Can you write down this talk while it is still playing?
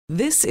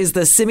This is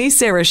the Simi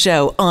Sara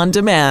Show on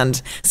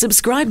demand.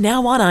 Subscribe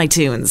now on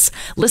iTunes.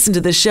 Listen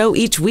to the show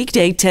each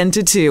weekday 10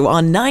 to 2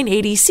 on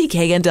 980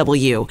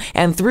 CKNW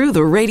and through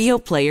the Radio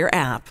Player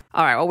app.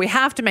 All right, well, we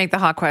have to make the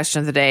hot question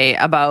of the day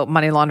about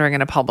money laundering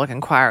in a public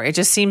inquiry. It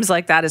just seems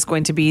like that is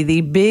going to be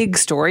the big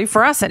story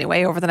for us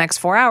anyway over the next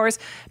 4 hours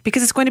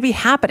because it's going to be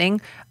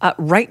happening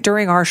right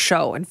during our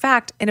show. In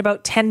fact, in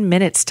about 10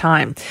 minutes'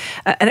 time.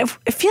 And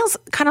it feels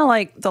kind of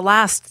like the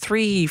last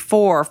 3,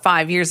 4,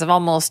 5 years have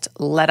almost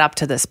led up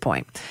to this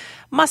point.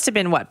 Must have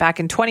been back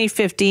in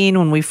 2015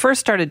 when we first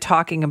started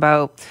talking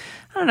about,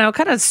 I don't know,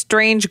 kind of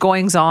strange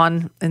goings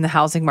on in the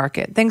housing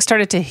market. Things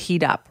started to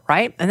heat up,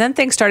 right? And then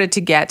things started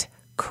to get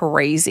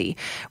crazy.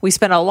 We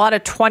spent a lot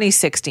of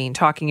 2016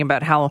 talking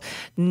about how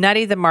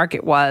nutty the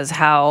market was,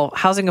 how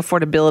housing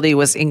affordability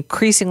was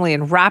increasingly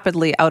and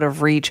rapidly out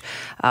of reach.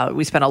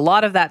 We spent a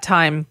lot of that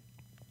time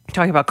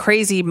talking about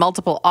crazy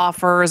multiple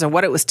offers and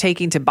what it was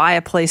taking to buy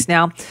a place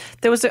now.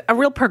 There was a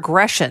real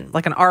progression,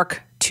 like an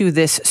arc to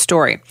this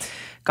story.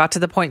 Got to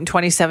the point in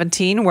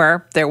 2017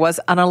 where there was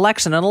an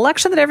election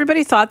that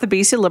everybody thought the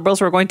BC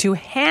Liberals were going to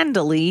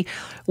handily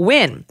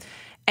win.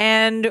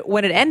 And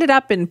when it ended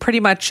up in pretty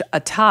much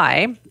a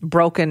tie,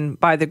 broken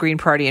by the Green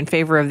Party in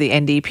favor of the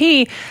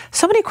NDP,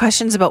 so many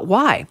questions about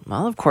why.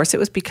 Well, of course, it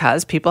was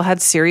because people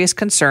had serious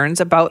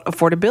concerns about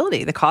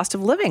affordability, the cost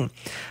of living,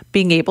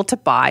 being able to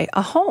buy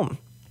a home.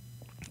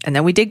 And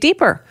then we dig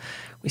deeper.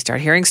 We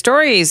start hearing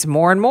stories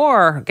more and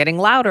more, getting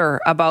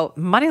louder about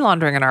money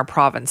laundering in our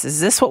province. Is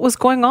this what was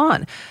going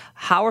on?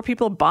 How are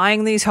people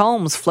buying these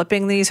homes,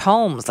 flipping these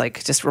homes,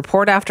 like just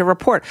report after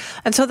report?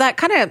 And so that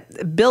kind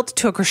of built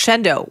to a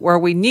crescendo where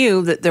we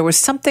knew that there was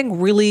something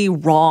really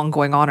wrong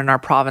going on in our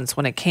province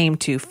when it came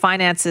to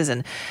finances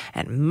and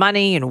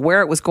money and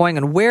where it was going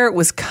and where it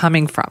was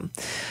coming from.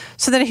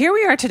 So then here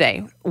we are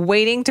today,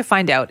 waiting to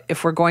find out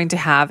if we're going to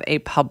have a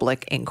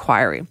public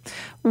inquiry.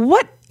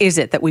 What is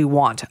it that we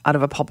want out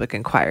of a public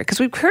inquiry? Because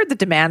we've heard the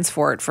demands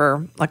for it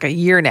for like a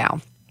year now.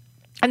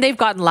 And they've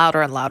gotten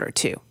louder and louder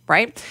too,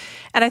 right?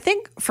 And I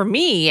think for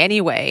me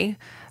anyway,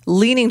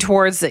 leaning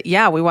towards that,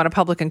 yeah, we want a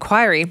public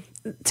inquiry.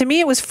 To me,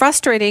 it was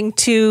frustrating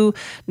to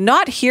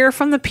not hear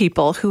from the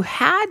people who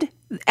had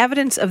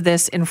evidence of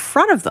this in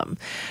front of them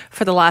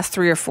for the last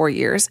 3 or 4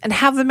 years and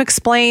have them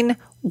explain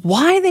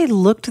why they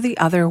looked the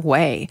other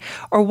way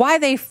or why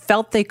they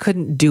felt they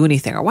couldn't do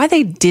anything or why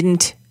they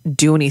didn't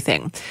do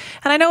anything.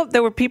 And I know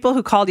there were people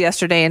who called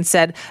yesterday and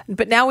said,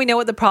 but now we know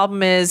what the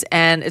problem is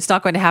and it's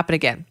not going to happen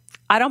again.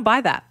 I don't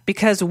buy that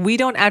because we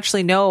don't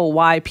actually know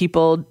why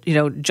people,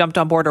 jumped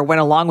on board or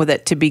went along with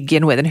it to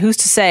begin with. And who's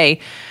to say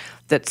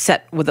that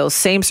set with those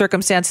same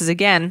circumstances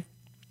again,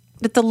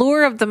 that the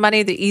lure of the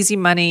money, the easy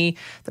money,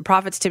 the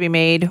profits to be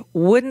made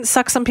wouldn't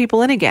suck some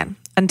people in again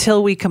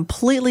until we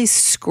completely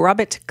scrub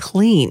it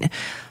clean.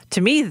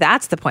 To me,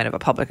 that's the point of a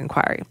public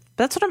inquiry.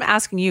 That's what I'm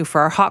asking you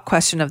for our hot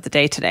question of the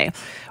day today.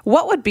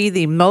 What would be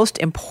the most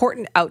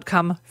important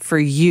outcome for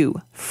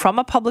you from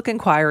a public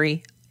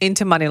inquiry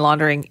into money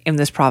laundering in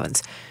this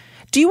province?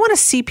 Do you want to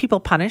see people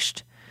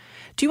punished?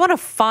 Do you want to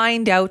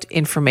find out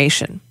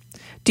information?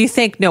 Do you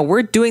think, no,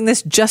 we're doing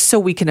this just so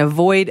we can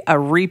avoid a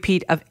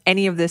repeat of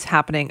any of this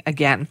happening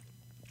again?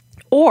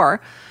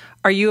 Or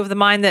are you of the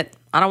mind that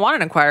I don't want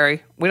an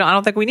inquiry? I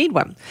don't think we need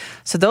one.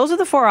 So those are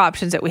the 4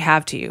 options that we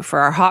have to you for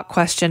our hot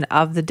question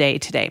of the day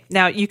today.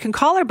 Now, you can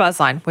call our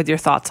buzzline with your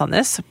thoughts on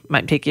this.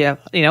 Might take you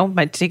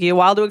a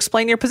while to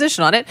explain your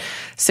position on it.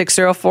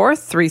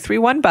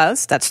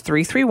 604-331-BUZZ. That's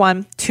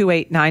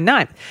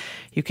 331-2899.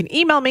 You can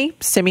email me,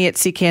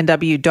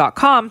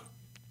 simi@cknw.com.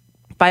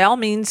 By all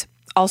means,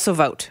 also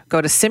vote. Go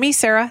to Simi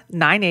Sara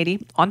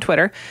 980 on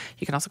Twitter.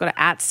 You can also go to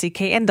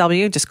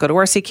 @CKNW. Just go to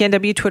our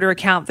CKNW Twitter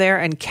account there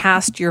and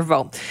cast your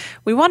vote.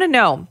 We want to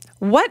know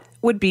what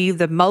would be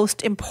the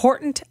most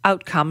important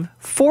outcome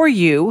for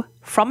you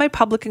from a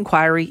public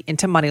inquiry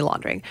into money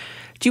laundering.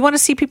 Do you want to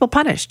see people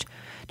punished?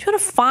 Do you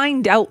want to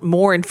find out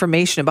more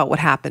information about what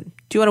happened?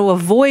 Do you want to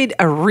avoid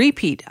a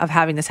repeat of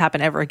having this happen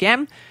ever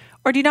again?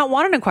 Or do you not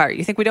want an inquiry?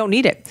 You think we don't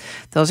need it?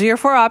 Those are your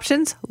 4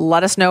 options.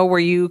 Let us know where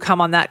you come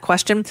on that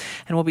question.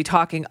 And we'll be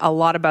talking a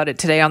lot about it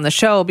today on the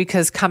show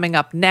because coming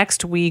up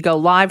next, we go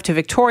live to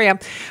Victoria,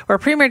 where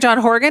Premier John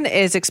Horgan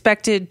is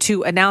expected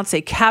to announce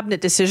a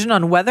cabinet decision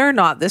on whether or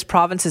not this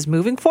province is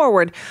moving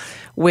forward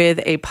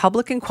with a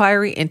public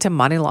inquiry into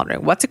money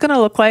laundering. What's it going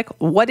to look like?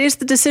 What is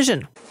the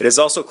decision? It is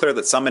also clear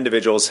that some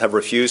individuals have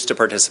refused to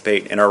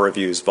participate in our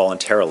reviews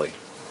voluntarily.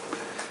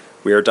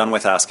 We are done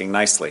with asking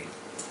nicely.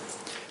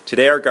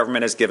 Today, our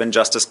government has given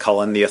Justice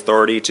Cullen the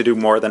authority to do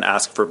more than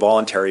ask for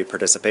voluntary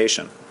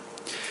participation.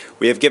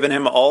 We have given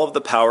him all of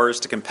the powers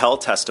to compel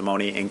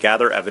testimony and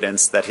gather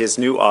evidence that his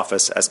new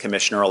office as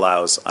Commissioner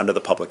allows under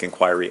the Public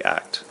Inquiry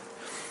Act.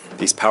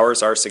 These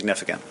powers are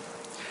significant.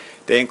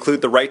 They include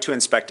the right to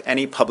inspect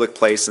any public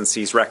place and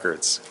seize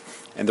records,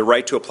 and the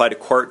right to apply to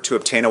court to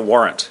obtain a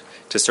warrant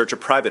to search a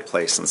private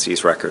place and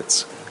seize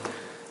records,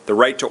 the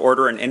right to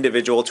order an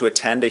individual to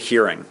attend a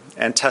hearing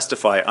and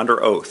testify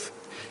under oath,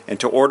 and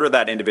to order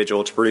that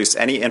individual to produce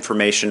any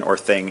information or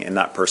thing in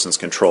that person's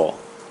control,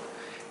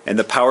 and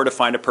the power to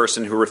find a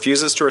person who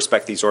refuses to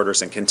respect these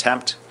orders in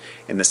contempt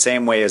in the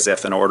same way as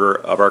if an order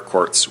of our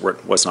courts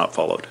was not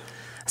followed.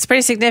 It's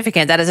pretty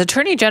significant. That is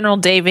Attorney General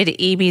David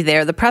Eby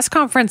there. The press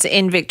conference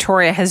in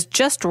Victoria has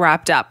just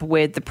wrapped up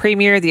with the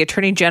Premier, the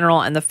Attorney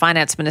General, and the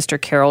Finance Minister,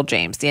 Carol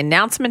James. The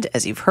announcement,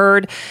 as you've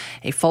heard,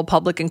 a full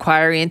public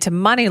inquiry into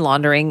money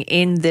laundering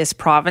in this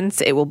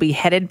province. It will be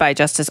headed by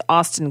Justice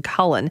Austin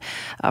Cullen,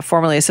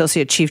 formerly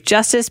Associate Chief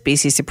Justice,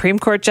 BC Supreme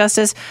Court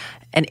Justice.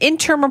 An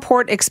interim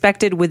report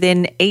expected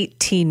within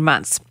 18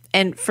 months.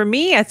 And for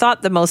me, I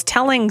thought the most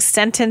telling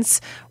sentence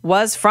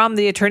was from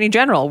the Attorney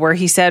General, where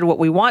he said, what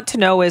we want to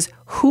know is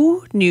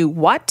who knew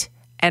what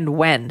and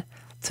when.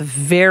 It's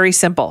very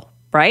simple,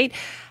 right?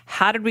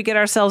 How did we get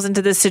ourselves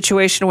into this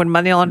situation when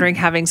money laundering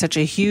having such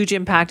a huge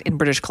impact in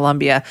British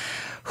Columbia?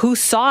 Who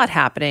saw it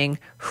happening?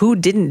 Who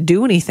didn't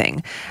do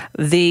anything?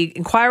 The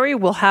inquiry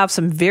will have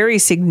some very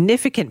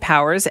significant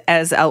powers,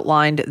 as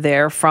outlined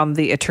there from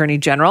the Attorney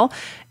General.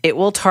 It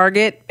will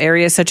target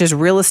areas such as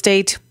real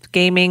estate,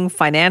 gaming,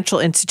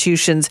 financial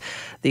institutions,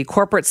 the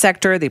corporate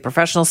sector, the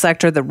professional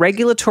sector, the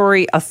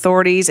regulatory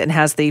authorities, and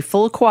has the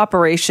full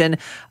cooperation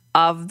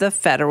of the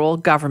federal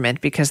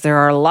government, because there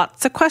are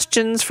lots of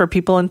questions for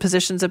people in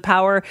positions of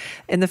power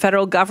in the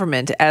federal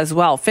government as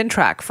well.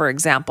 FINTRAC, for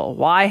example.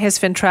 Why has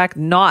FINTRAC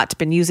not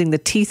been using the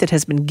teeth it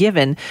has been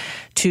given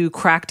to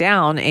crack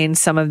down in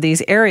some of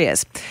these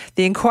areas?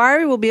 The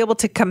inquiry will be able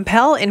to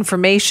compel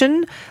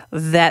information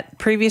that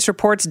previous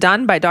reports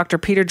done by Dr.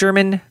 Peter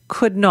German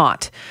could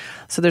not.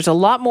 So there's a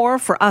lot more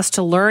for us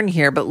to learn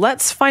here, but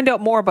let's find out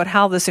more about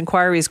how this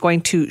inquiry is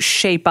going to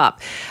shape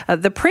up.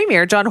 The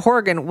Premier, John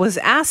Horgan, was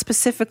asked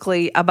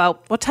specifically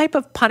about what type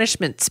of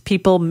punishments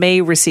people may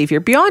receive here.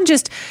 Beyond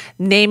just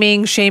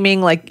naming,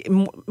 shaming, like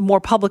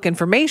more public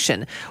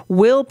information,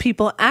 will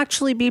people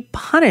actually be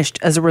punished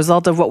as a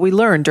result of what we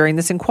learned during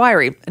this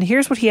inquiry? And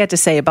here's what he had to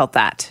say about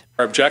that.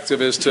 Our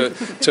objective is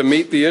to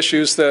meet the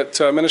issues that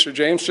Minister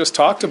James just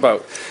talked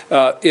about.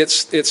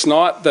 It's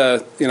not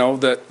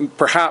that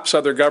perhaps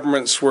other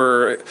governments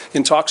were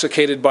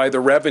intoxicated by the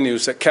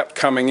revenues that kept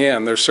coming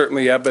in. There's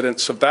certainly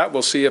evidence of that.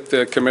 We'll see if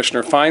the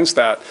Commissioner finds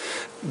that.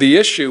 The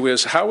issue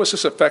is, how is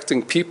this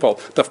affecting people?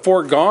 The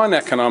foregone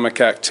economic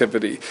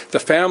activity, the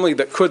family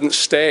that couldn't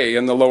stay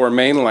in the Lower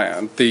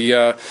Mainland,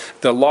 the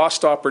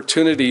lost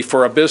opportunity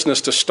for a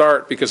business to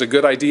start because a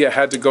good idea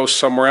had to go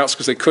somewhere else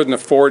because they couldn't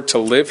afford to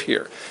live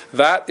here.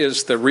 That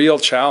is the real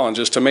challenge,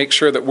 is to make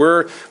sure that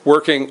we're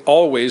working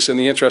always in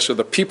the interest of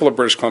the people of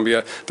British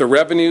Columbia. The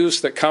revenues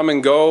that come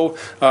and go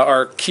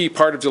are a key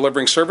part of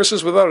delivering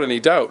services, without any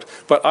doubt.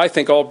 But I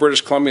think all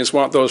British Columbians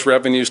want those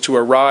revenues to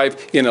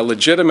arrive in a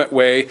legitimate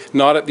way,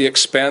 not at the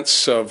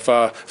expense of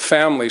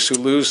families who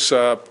lose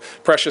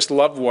precious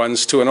loved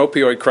ones to an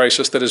opioid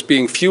crisis that is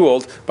being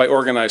fueled by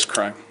organized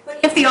crime.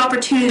 If the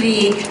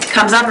opportunity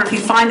comes up, or if you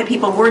find that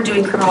people were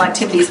doing criminal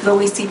activities, will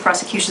we see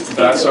prosecutions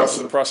against That's up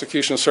to the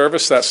prosecution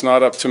service. That's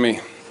not up to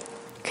me.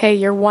 Okay,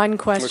 your one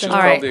question. Which is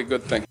probably a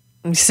good thing.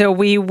 So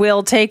we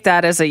will take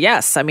that as a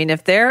yes. I mean,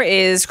 if there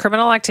is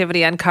criminal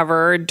activity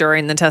uncovered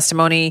during the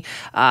testimony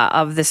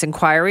of this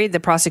inquiry,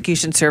 the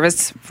prosecution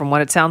service, from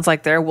what it sounds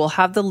like there, will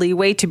have the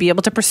leeway to be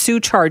able to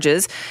pursue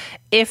charges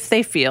if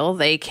they feel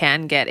they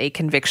can get a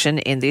conviction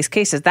in these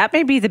cases. That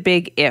may be the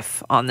big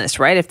if on this,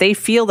 right? If they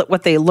feel that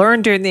what they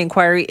learned during the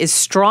inquiry is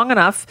strong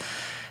enough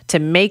to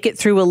make it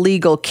through a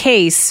legal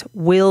case,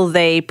 will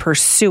they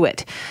pursue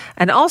it?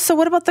 And also,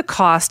 what about the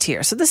cost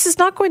here? So this is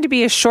not going to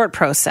be a short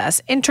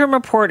process. Interim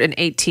report in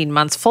 18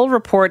 months, full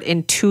report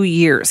in 2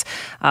 years.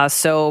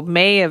 So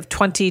May of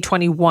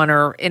 2021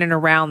 or in and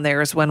around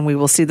there is when we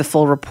will see the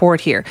full report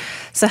here.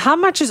 So how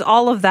much is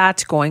all of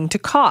that going to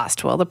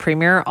cost? Well, the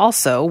Premier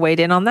also weighed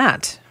in on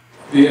that.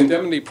 The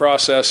indemnity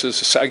process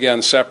is,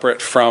 again,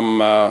 separate from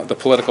the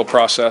political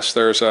process.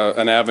 There's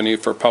an avenue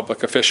for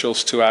public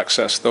officials to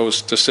access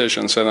those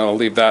decisions, and I'll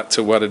leave that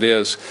to what it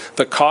is.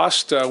 The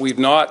cost, we've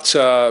not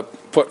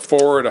put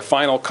forward a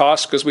final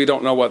cost because we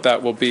don't know what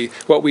that will be.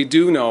 What we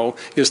do know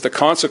is the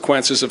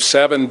consequences of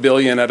 $7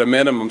 billion at a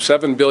minimum,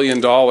 $7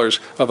 billion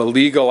of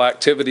illegal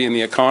activity in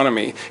the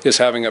economy is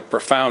having a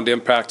profound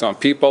impact on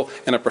people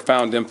and a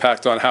profound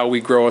impact on how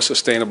we grow a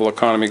sustainable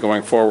economy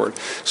going forward.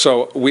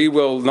 So we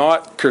will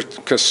not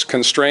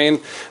constrain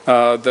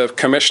the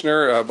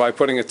Commissioner by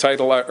putting a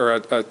title or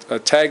a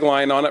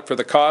tagline on it for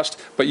the cost,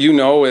 but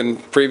in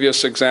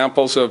previous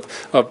examples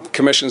of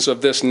commissions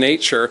of this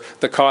nature,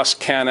 the costs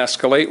can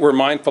escalate.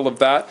 We're mindful of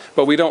that,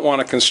 but we don't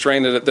want to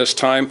constrain it at this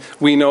time.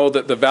 We know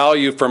that the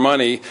value for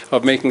money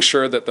of making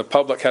sure that the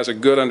public has a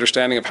good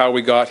understanding of how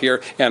we got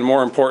here, and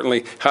more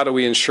importantly, how do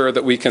we ensure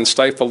that we can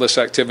stifle this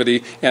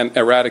activity and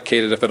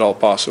eradicate it if at all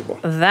possible.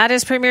 That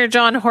is Premier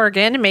John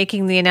Horgan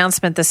making the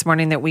announcement this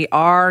morning that we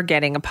are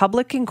getting a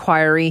public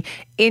inquiry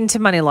into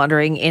money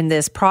laundering in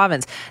this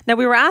province. Now,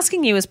 we were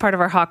asking you as part of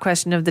our hot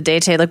question of the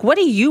day today, what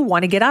do you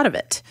want to get out of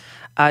it?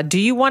 Do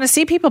you want to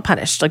see people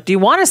punished? Like, do you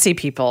want to see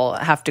people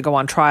have to go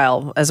on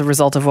trial as a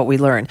result of what we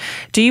learn?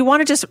 Do you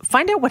want to just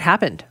find out what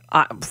happened?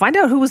 Find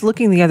out who was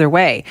looking the other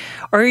way?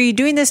 Or are you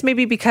doing this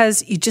maybe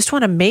because you just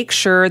want to make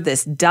sure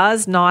this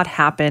does not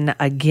happen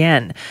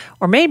again?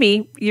 Or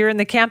maybe you're in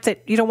the camp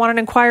that you don't want an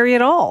inquiry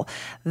at all.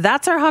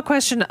 That's our hot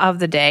question of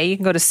the day. You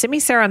can go to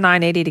Simi Sarah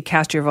 980 to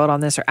cast your vote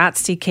on this, or at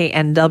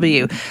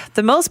CKNW.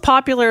 The most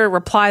popular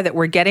reply that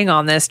we're getting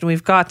on this, and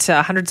we've got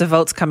hundreds of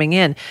votes coming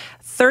in,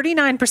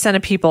 39%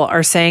 of people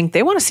are saying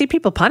they want to see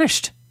people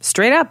punished.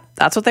 Straight up.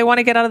 That's what they want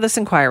to get out of this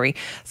inquiry.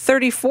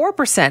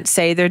 34%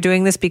 say they're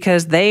doing this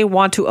because they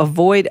want to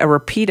avoid a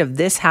repeat of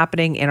this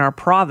happening in our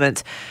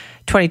province.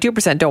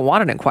 22% don't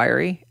want an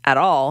inquiry at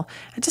all.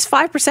 And just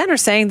 5% are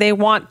saying they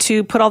want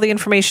to put all the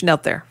information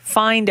out there.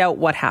 Find out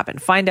what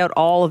happened. Find out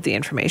all of the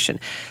information.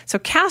 So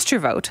cast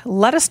your vote.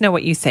 Let us know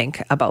what you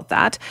think about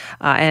that.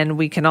 And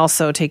we can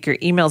also take your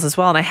emails as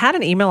well. And I had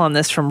an email on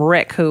this from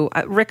Rick, who,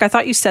 Rick, I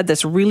thought you said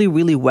this really,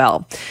 really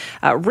well.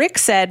 Rick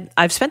said,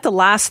 I've spent the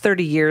last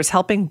 30 years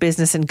helping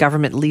business and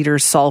government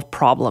leaders solve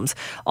problems.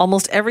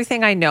 Almost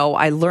everything I know,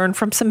 I learned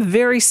from some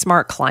very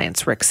smart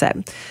clients, Rick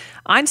said.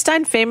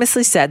 Einstein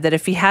famously said that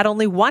if he had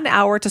only 1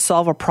 hour to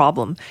solve a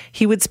problem,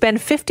 he would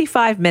spend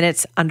 55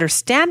 minutes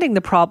understanding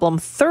the problem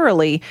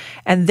thoroughly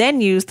and then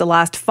use the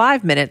last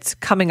 5 minutes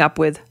coming up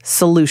with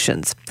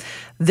solutions.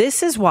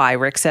 This is why,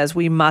 Rick says,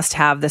 we must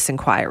have this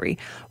inquiry.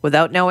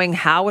 Without knowing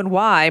how and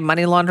why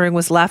money laundering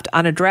was left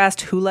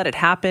unaddressed, who let it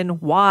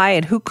happen, why,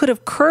 and who could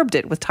have curbed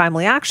it with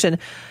timely action,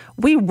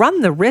 we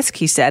run the risk,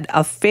 he said,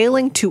 of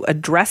failing to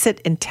address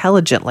it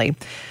intelligently.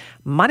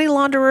 Money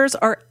launderers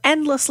are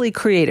endlessly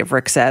creative,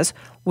 Rick says.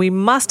 We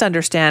must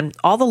understand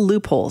all the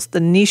loopholes,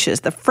 the niches,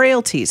 the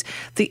frailties,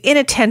 the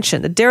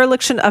inattention, the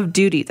dereliction of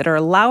duty that are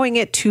allowing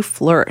it to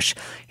flourish.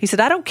 He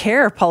said, I don't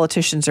care if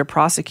politicians are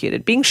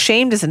prosecuted. Being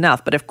shamed is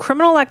enough, but if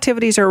criminal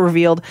activities are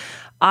revealed,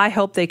 I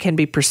hope they can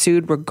be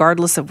pursued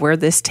regardless of where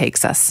this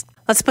takes us.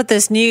 Let's put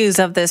this news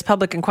of this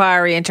public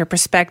inquiry into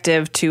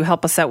perspective. To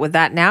help us out with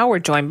that now, we're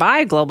joined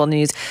by Global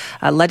News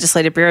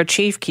Legislative Bureau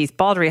Chief Keith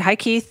Baldry. Hi,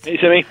 Keith. Hey,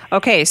 Simi.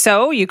 Okay,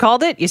 so you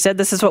called it. You said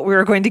this is what we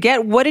were going to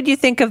get. What did you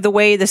think of the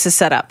way this is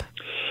set up?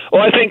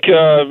 Well, I think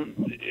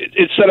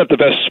it's set up the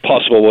best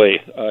possible way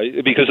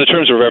because the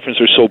terms of reference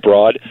are so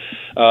broad.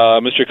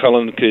 Mr.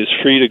 Cullen is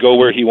free to go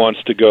where he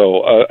wants to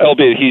go,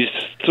 albeit he's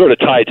sort of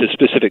tied to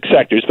specific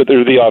sectors, but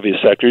they're the obvious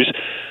sectors: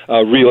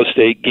 real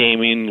estate,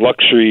 gaming,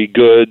 luxury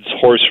goods,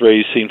 horse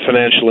racing,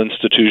 financial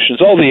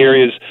institutions, all the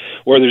areas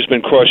where there's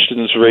been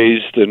questions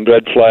raised and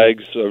red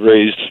flags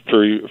raised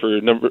for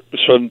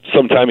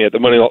some time yet. The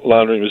money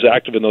laundering was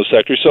active in those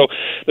sectors. So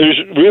there's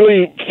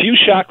really few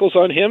shackles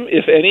on him,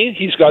 if any.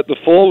 He's got the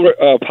full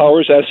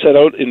powers as set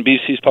out in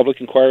BC's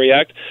Public Inquiry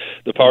Act,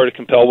 the power to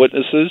compel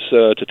witnesses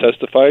to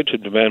testify, to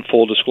demand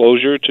full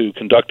disclosure, to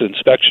conduct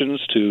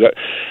inspections, to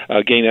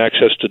gain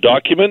access to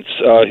documents.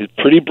 He's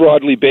pretty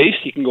broadly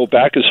based. He can go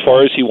back as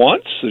far as he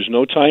wants. There's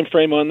no time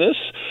frame on this.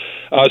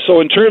 So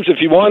in terms,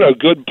 if you want a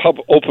good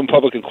open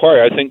public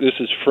inquiry, I think this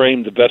is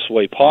framed the best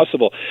way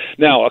possible.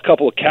 Now, a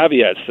couple of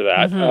caveats to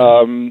that.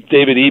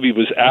 David Eby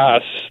was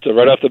asked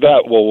right off the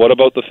bat, well, what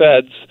about the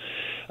feds?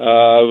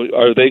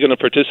 Are they going to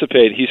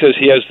participate? He says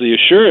he has the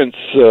assurance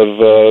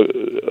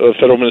of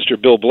Federal Minister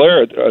Bill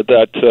Blair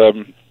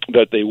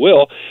that they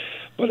will.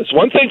 But it's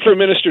one thing for a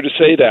minister to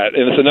say that,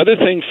 and it's another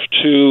thing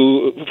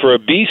for a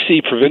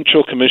BC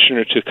provincial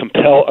commissioner to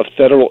compel a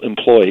federal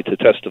employee to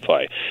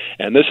testify.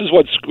 And this is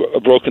what's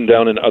broken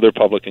down in other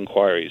public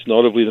inquiries,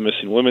 notably the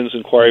Missing Women's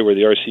Inquiry, where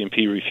the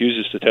RCMP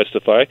refuses to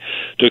testify,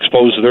 to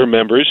expose their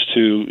members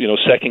to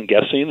second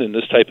guessing and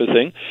this type of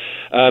thing.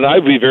 And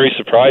I'd be very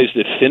surprised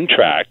if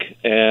FinTrack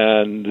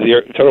and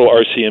the federal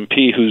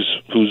RCMP,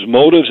 whose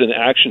motives and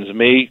actions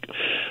may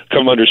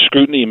come under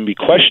scrutiny and be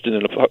questioned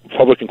in a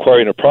public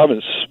inquiry in a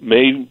province,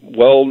 may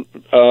well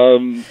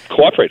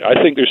cooperate.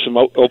 I think there's some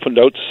open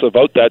doubts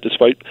about that,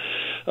 despite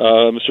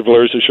Mr.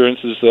 Blair's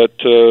assurances that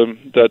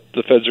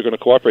the feds are going to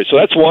cooperate. So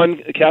that's one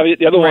caveat.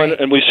 The other one,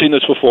 and we've seen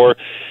this before,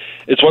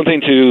 it's one thing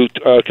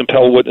to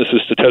compel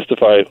witnesses to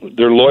testify.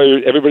 Their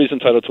lawyer, everybody's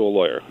entitled to a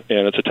lawyer,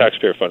 and it's a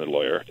taxpayer-funded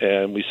lawyer.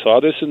 And we saw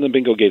this in the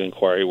Bingo Gate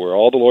inquiry, where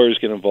all the lawyers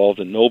get involved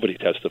and nobody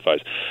testifies.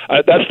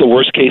 That's the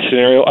worst-case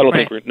scenario. I don't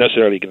think we're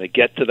necessarily going to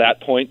get to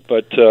that point,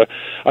 but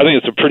I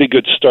think it's a pretty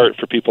good start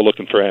for people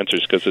looking for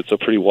answers, because it's a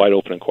pretty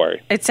wide-open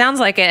inquiry. It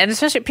sounds like it, and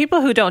especially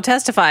people who don't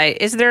testify.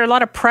 Is there a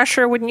lot of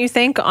pressure, wouldn't you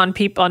think, on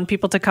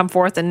people to come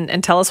forth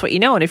and tell us what you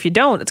know? And if you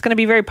don't, it's going to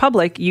be very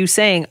public, you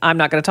saying, I'm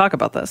not going to talk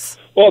about this.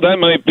 Well, that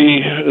might be,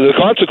 the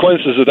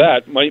consequences of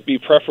that might be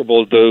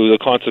preferable to the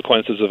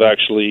consequences of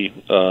actually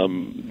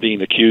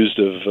being accused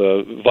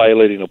of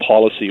violating a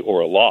policy or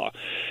a law.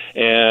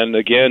 And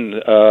again,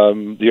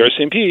 the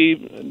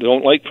RCMP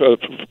don't like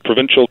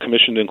provincial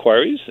commissioned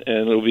inquiries,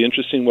 and it'll be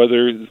interesting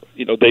whether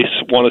they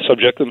want to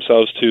subject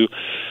themselves to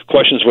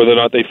questions whether or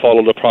not they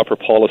follow the proper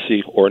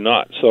policy or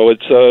not. So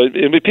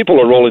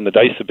people are rolling the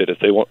dice a bit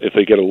if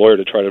they get a lawyer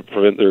to try to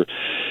prevent their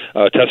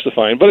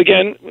testifying. But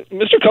again,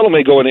 Mr. Cullen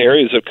may go in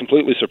areas that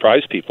completely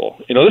surprise people.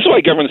 This is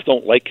why governments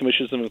don't like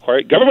commissions of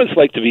inquiry. Governments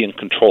like to be in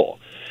control.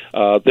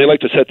 They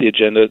like to set the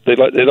agenda. They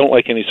don't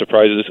like any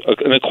surprises.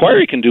 An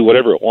inquiry can do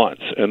whatever it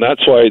wants, and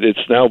that's why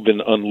it's now been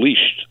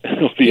unleashed.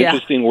 It'll be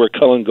interesting where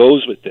Cullen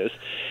goes with this,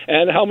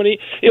 and how many.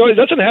 It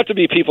doesn't have to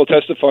be people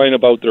testifying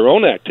about their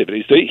own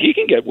activities. He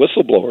can get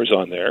whistleblowers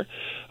on there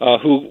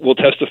who will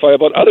testify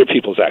about other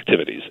people's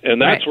activities,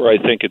 and that's where I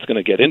think it's going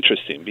to get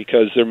interesting,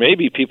 because there may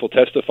be people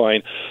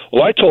testifying,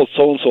 well, I told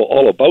so-and-so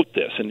all about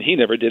this, and he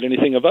never did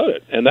anything about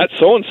it. And that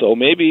so-and-so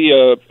may be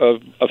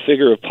a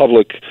figure of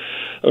public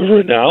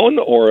renown,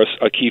 or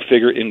a key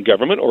figure in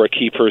government, or a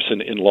key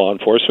person in law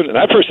enforcement, and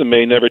that person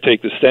may never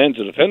take the stand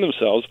to defend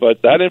themselves,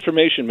 but that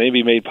information may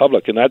be made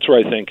public, and that's where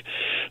I think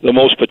the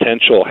most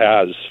potential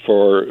has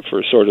for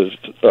sort of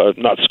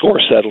not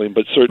score settling,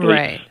 but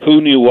certainly who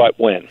knew what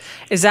when.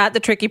 Is that the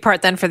tricky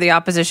part then for the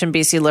opposition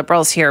BC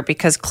Liberals here?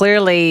 Because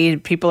clearly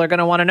people are going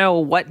to want to know,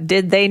 what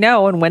did they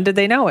know and when did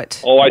they know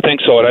it? Oh, I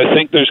think so. And I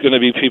think there's going to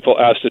be people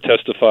asked to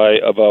testify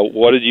about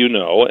what did you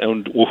know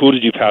and who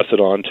did you pass it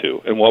on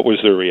to and what was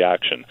their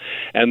reaction.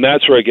 And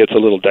that's where it gets a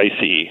little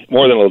dicey,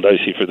 more than a little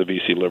dicey for the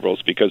BC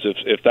Liberals, because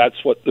if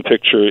that's what the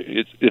picture,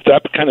 if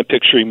that kind of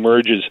picture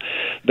emerges,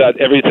 that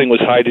everything was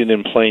hiding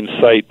in plain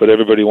sight but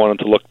everybody wanted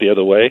to look the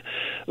other way,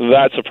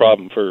 that's a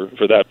problem for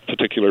that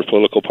particular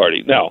political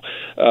party. Now,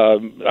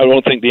 I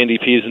don't think the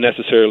NDP is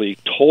necessarily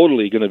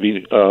totally going to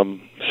be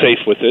safe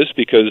with this,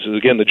 because,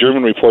 again, the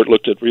German report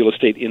looked at real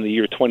estate in the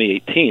year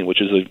 2018,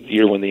 which is a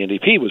year when the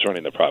NDP was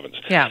running the province.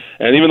 Yeah.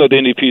 And even though the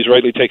NDP has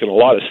rightly taken a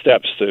lot of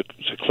steps to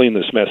clean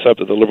this mess up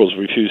that the Liberals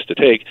refused to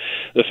take,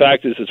 the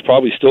fact is it's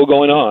probably still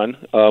going on,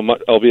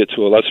 albeit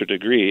to a lesser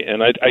degree.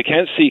 And I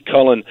can't see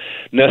Cullen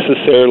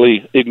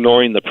necessarily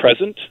ignoring the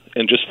present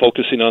and just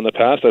focusing on the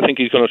past. I think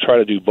he's going to try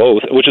to do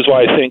both, which is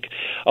why I think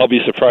I'll be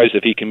surprised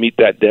if he can meet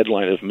that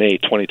deadline of May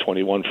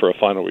 2021 for a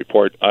final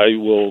report. I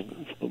will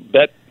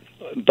bet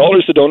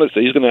dollars to donuts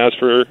that he's going to ask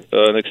for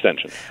an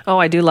extension. Oh,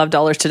 I do love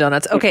dollars to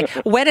donuts. Okay,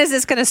 when is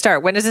this going to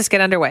start? When does this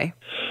get underway?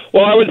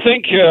 Well, I would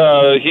think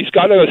he's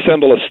got to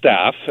assemble a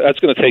staff. That's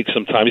going to take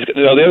some time.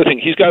 The other thing,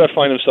 he's got to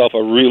find himself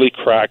a really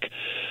crack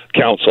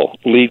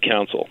lead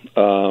counsel,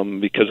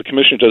 because the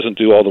commissioner doesn't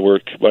do all the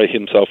work by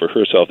himself or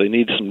herself. They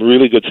need some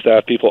really good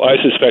staff people. I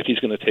suspect he's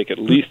going to take at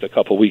least a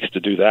couple weeks to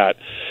do that,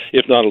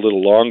 if not a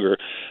little longer.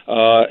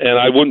 And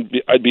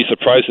I'd be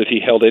surprised if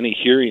he held any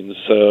hearings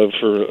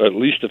for at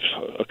least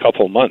a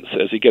couple months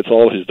as he gets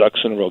all his ducks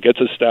in a row, gets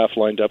his staff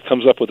lined up,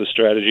 comes up with a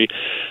strategy,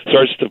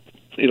 starts to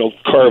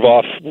carve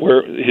off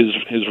where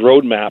his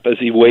roadmap as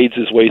he wades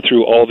his way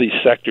through all these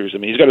sectors. I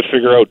mean, he's got to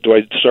figure out, do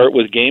I start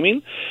with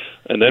gaming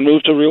and then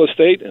move to real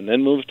estate and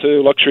then move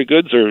to luxury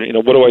goods, or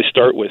what do I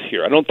start with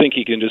here? I don't think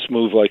he can just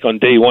move like on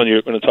day one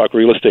you're going to talk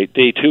real estate,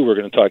 day two we're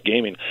going to talk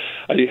gaming.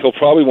 He'll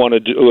probably want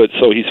to do it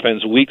so he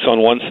spends weeks on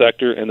one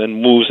sector and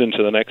then moves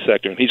into the next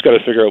sector, and he's got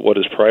to figure out what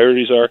his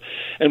priorities are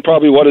and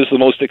probably what is the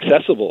most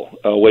accessible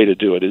way to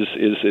do it.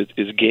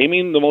 Is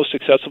gaming the most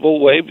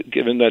accessible way,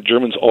 given that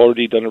German's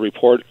already done a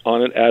report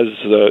on it, as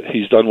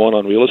he's done one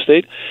on real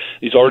estate?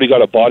 He's already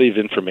got a body of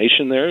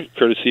information there,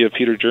 courtesy of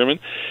Peter German,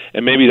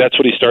 and maybe that's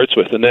what he starts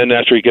with. And then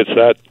after he gets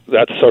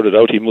that sorted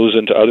out, he moves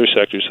into other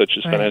sectors such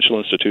as financial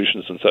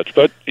institutions and such.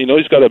 But,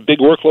 he's got a big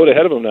workload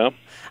ahead of him now.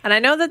 And I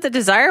know that the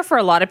desire for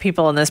a lot of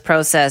people in this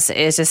process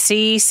is to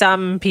see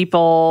some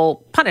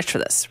people punished for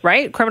this,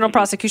 right? Criminal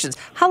prosecutions.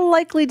 How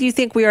likely do you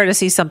think we are to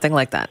see something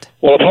like that?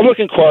 Well, a public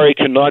inquiry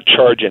cannot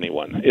charge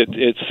anyone.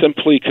 It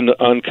simply can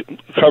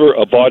uncover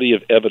a body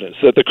of evidence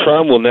that the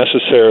Crown will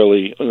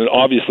necessarily and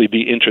obviously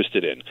be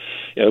interested in.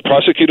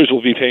 Prosecutors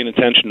will be paying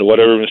attention to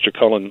whatever Mr.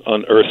 Cullen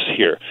unearths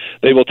here.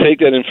 They will take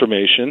that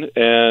information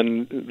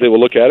and they will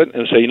look at it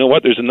and say, you know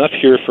what, there's enough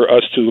here for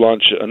us to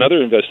launch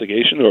another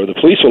investigation, or the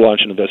police will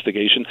launch an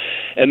investigation,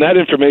 and that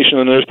information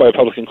unearthed by a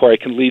public inquiry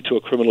can lead to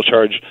a criminal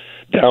charge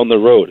down the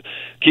road.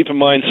 Keep in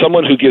mind,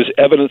 someone who gives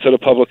evidence at a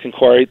public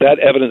inquiry, that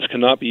evidence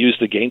cannot be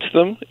used against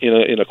them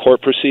in a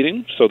court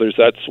proceeding, so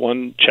that's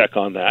one check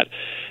on that.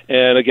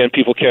 And again,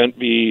 people can't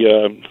be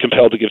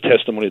compelled to give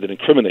testimony that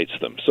incriminates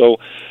them. So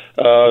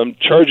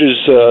charges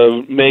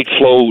may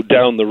flow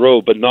down the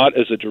road, but not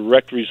as a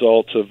direct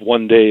result of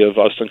one day of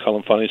Austin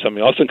Cullen finding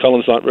something. Austin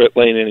Cullen's not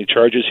laying any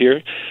charges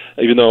here,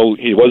 even though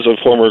he was a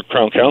former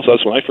Crown Counsel.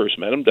 That's when I first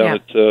met him, down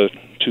at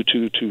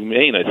 222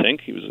 Main, I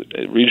think. He was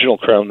a regional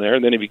Crown there,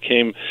 and then he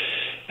became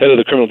head of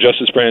the criminal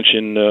justice branch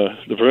in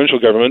the provincial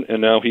government,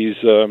 and now he's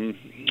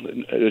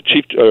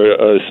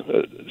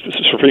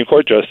Supreme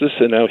Court justice,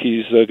 and now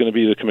he's going to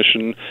be the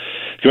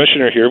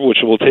commissioner here, which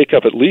will take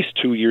up at least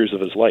 2 years of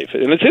his life.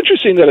 And it's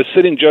interesting that a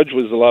sitting judge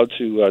was allowed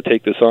to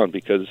take this on,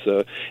 because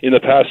in the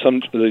past,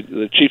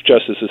 the Chief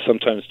Justice has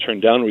sometimes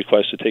turned down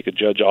requests to take a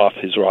judge off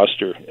his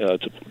roster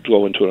to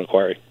go into an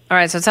inquiry. All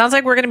right, so it sounds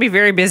like we're going to be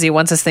very busy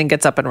once this thing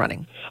gets up and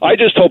running. I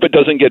just hope it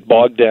doesn't get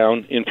bogged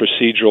down in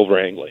procedural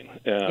wrangling.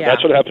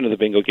 That's what happened to the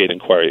Bingo Gate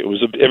inquiry. It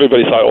was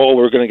everybody thought,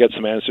 we're going to get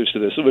some answers to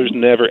this. So there's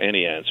never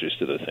any answers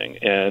to the thing.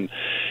 And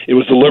it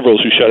was the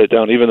Liberals who shut it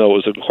down, even though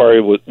it was an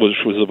inquiry which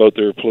was about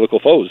their political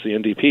foes, the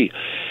NDP.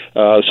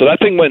 So that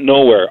thing went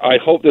nowhere. I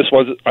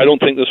don't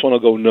think this one will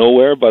go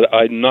nowhere, but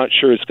I'm not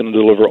sure it's going to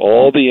deliver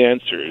all the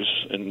answers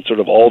and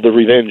sort of all the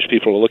revenge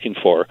people are looking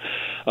for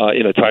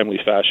in a timely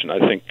fashion. I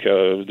think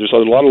there's a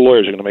lot of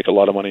lawyers are going to make a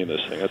lot of money in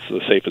this thing. That's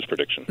the safest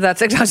prediction. I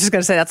was just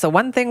going to say, that's the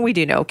one thing we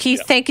do know.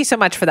 Keith, thank you so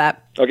much for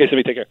that. Okay,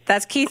 Simi, take care.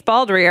 That's Keith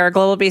Baldry, our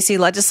Global BC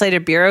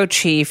Legislative Bureau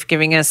Chief,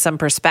 giving us some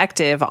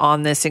perspective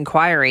on this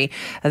inquiry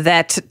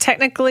that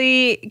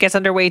technically gets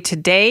underway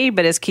today,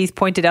 but as Keith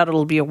pointed out,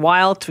 it'll be a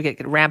while to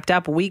get ramped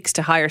up, weeks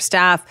to hire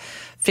staff,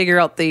 figure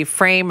out the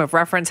frame of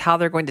reference, how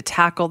they're going to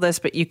tackle this.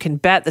 But you can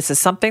bet this is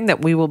something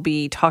that we will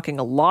be talking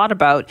a lot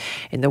about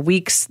in the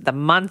weeks, the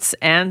months,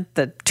 and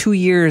the 2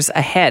 years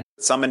ahead.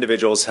 Some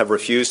individuals have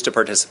refused to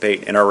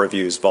participate in our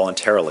reviews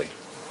voluntarily.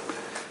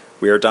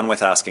 We are done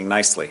with asking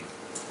nicely.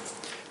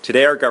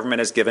 Today, our government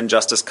has given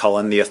Justice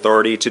Cullen the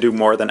authority to do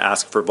more than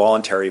ask for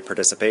voluntary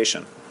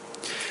participation.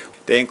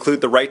 They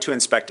include the right to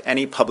inspect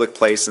any public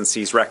place and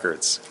seize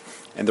records,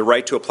 and the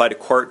right to apply to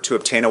court to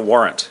obtain a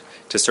warrant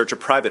to search a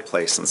private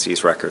place and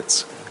seize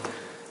records,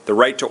 the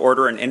right to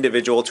order an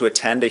individual to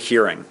attend a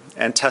hearing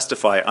and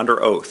testify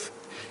under oath,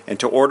 and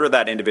to order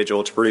that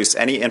individual to produce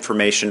any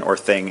information or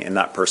thing in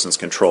that person's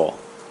control,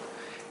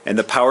 and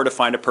the power to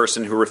find a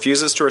person who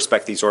refuses to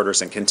respect these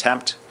orders in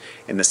contempt,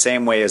 in the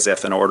same way as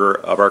if an order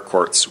of our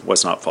courts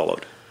was not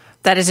followed.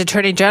 That is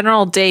Attorney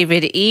General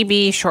David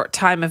Eby, short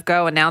time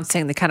ago,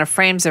 announcing the kind of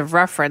frames of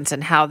reference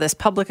and how this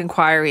public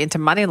inquiry into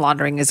money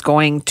laundering is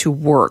going to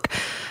work.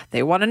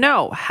 They want to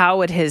know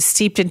how it has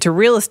seeped into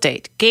real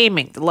estate,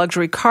 gaming, the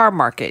luxury car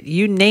market,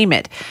 you name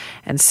it.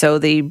 And so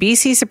the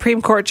BC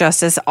Supreme Court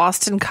Justice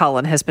Austin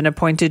Cullen has been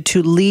appointed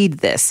to lead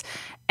this.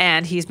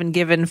 And he's been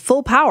given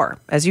full power,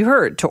 as you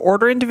heard, to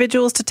order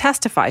individuals to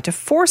testify, to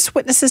force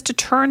witnesses to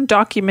turn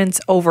documents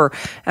over,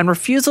 and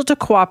refusal to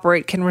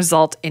cooperate can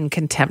result in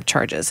contempt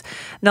charges.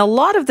 Now, a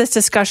lot of this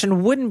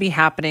discussion wouldn't be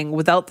happening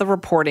without the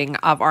reporting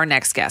of our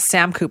next guest,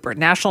 Sam Cooper,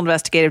 national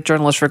investigative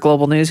journalist for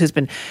Global News, who's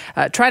been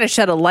trying to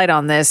shed a light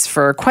on this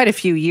for quite a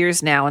few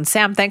years now. And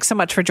Sam, thanks so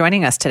much for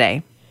joining us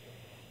today.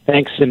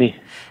 Thanks, Simi.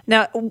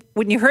 Now,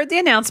 when you heard the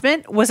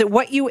announcement, was it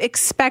what you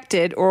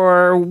expected,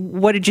 or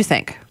what did you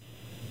think?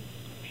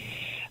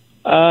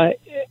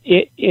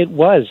 It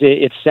was.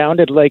 It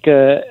sounded like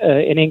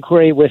an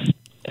inquiry with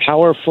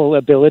powerful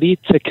ability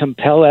to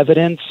compel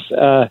evidence,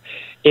 an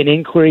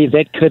inquiry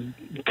that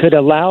could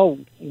allow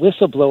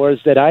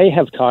whistleblowers that I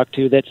have talked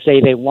to that say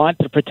they want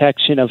the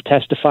protection of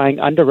testifying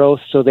under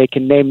oath so they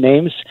can name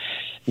names.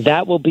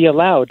 That will be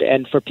allowed.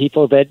 And for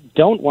people that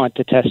don't want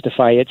to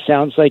testify, it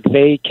sounds like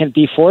they can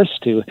be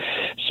forced to.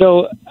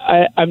 So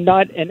I'm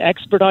not an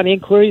expert on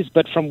inquiries,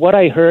 but from what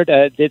I heard,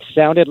 it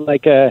sounded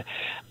like a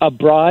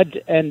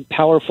broad and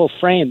powerful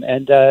frame.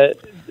 And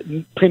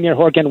Premier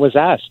Horgan was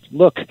asked,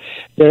 look,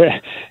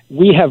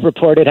 we have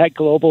reported at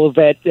Global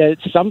that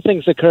some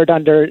things occurred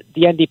under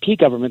the NDP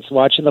government's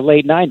watch in the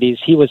late 90s.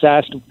 He was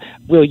asked,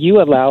 will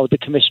you allow the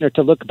commissioner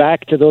to look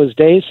back to those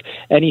days?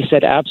 And he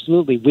said,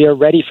 absolutely. We are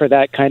ready for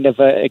that kind of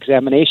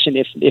examination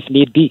if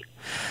need be.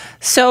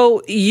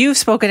 So you've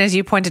spoken, as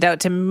you pointed out,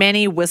 to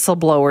many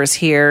whistleblowers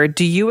here.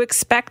 Do you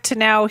expect to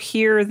now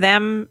hear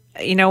them,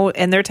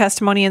 in their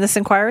testimony in this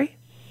inquiry?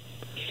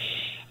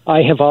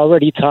 I have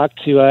already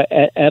talked to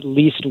at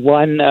least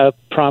one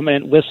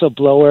prominent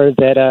whistleblower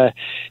that,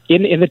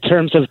 in the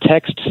terms of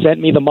text, sent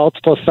me the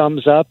multiple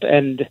thumbs up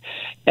and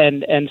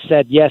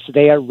said, yes,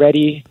 they are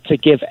ready to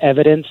give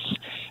evidence.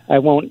 I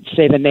won't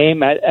say the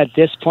name at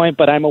this point,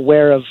 but I'm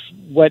aware of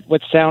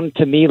what sound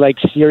to me like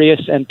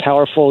serious and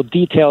powerful,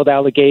 detailed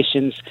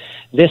allegations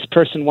this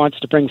person wants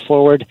to bring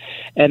forward.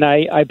 And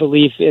I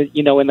believe, in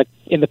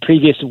the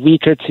previous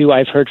week or two,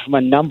 I've heard from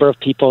a number of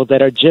people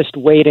that are just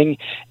waiting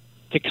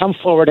to come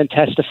forward and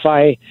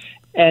testify.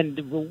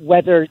 And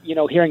whether,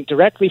 hearing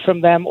directly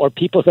from them or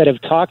people that have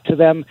talked to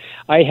them,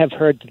 I have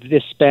heard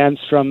this spans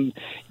from,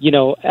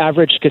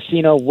 average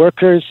casino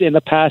workers in the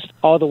past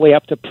all the way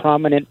up to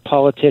prominent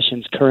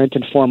politicians, current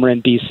and former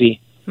in BC.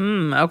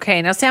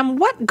 Okay. Now, Sam,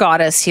 what got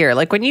us here?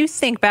 Like, when you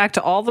think back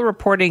to all the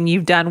reporting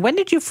you've done, when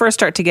did you first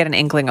start to get an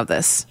inkling of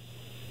this?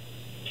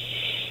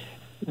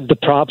 The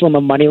problem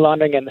of money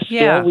laundering and the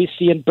scale we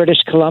see in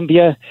British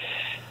Columbia,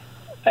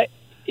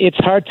 it's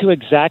hard to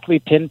exactly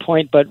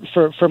pinpoint, but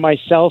for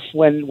myself,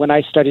 when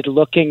I started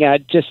looking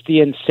at just the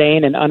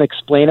insane and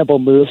unexplainable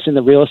moves in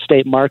the real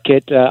estate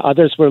market,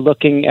 others were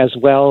looking as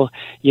well.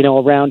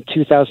 Around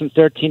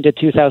 2013 to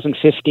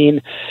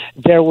 2015,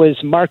 there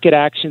was market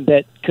action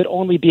that could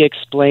only be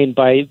explained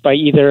by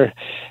either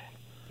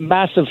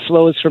massive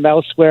flows from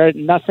elsewhere,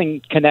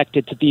 nothing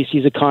connected to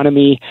BC's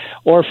economy,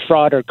 or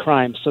fraud or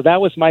crime. So that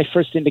was my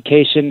first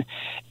indication.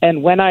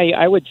 And when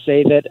I would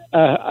say that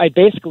I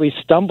basically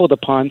stumbled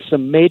upon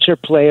some major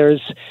players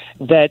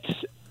that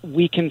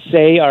we can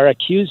say are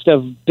accused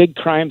of big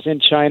crimes in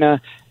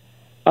China,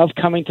 of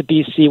coming to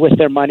BC with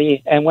their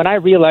money. And when I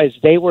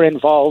realized they were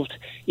involved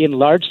in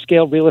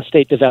large-scale real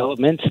estate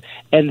development,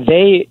 and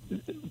they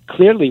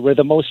clearly were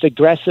the most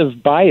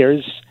aggressive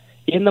buyers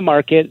in the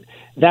market,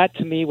 that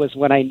to me was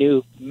when I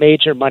knew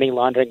major money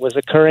laundering was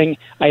occurring.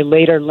 I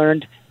later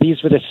learned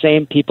these were the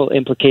same people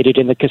implicated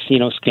in the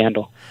casino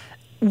scandal.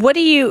 Who do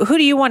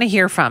you want to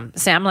hear from,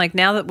 Sam? Like,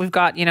 now that we've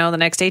got, the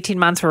next 18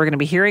 months where we're going to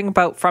be hearing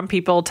from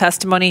people,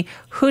 testimony,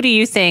 who do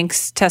you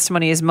think's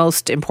testimony is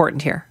most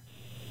important here?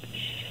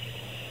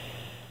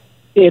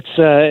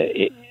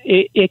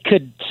 It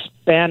could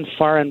span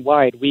far and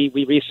wide.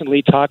 We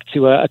recently talked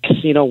to a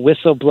casino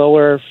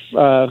whistleblower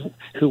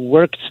who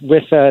worked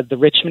with the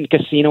Richmond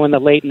Casino in the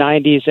late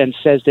 90s and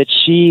says that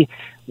she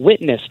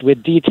witnessed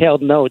with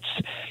detailed notes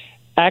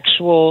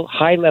actual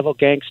high-level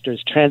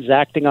gangsters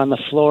transacting on the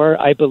floor.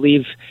 I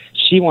believe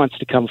she wants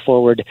to come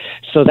forward.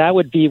 So that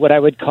would be what I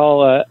would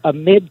call a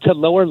mid to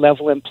lower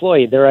level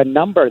employee. There are a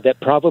number that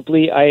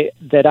probably I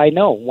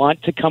know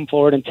want to come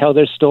forward and tell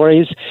their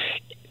stories.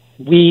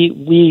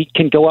 We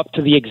can go up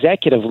to the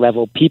executive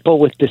level, people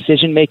with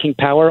decision-making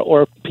power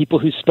or people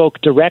who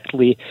spoke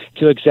directly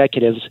to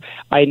executives.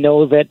 I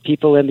know that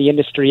people in the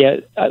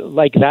industry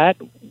like that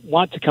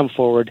want to come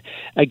forward.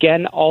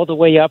 Again, all the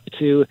way up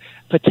to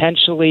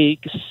potentially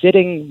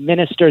sitting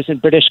ministers in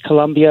British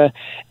Columbia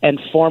and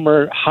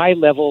former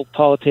high-level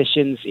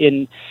politicians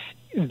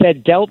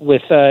that dealt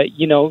with,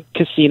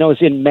 casinos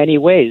in many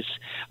ways.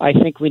 I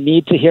think we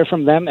need to hear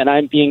from them, and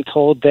I'm being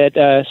told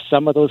that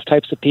some of those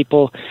types of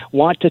people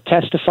want to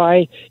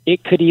testify.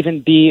 It could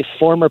even be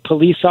former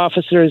police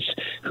officers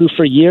who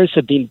for years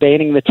have been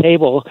banging the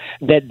table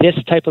that this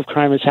type of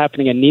crime is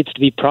happening and needs to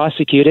be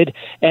prosecuted,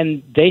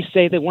 and they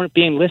say they weren't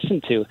being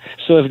listened to.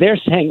 So if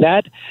they're saying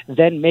that,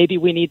 then maybe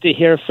we need to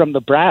hear from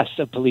the brass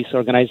of police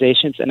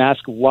organizations and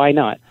ask why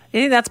not. I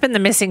think that's been the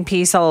missing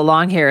piece all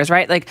along here, is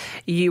right. Like,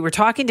 you were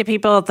talking to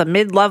people at the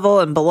mid-level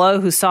and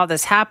below who saw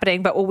this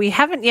happening, but what we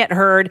haven't yet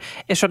heard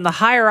is from the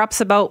higher-ups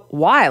about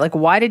why. Like,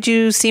 why did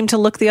you seem to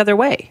look the other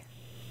way?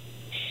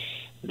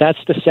 That's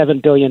the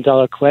 $7 billion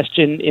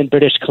question in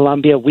British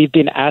Columbia. We've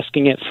been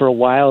asking it for a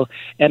while,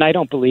 and I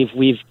don't believe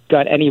we've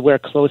got anywhere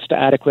close to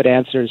adequate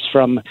answers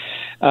from,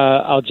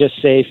 I'll just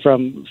say,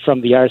 from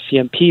the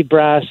RCMP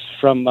brass,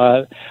 from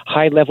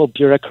high-level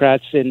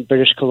bureaucrats in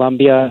British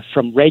Columbia,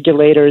 from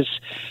regulators.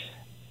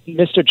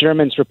 Mr.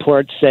 German's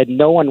report said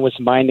no one was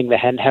minding the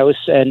hen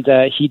house, and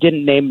he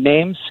didn't name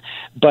names,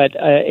 but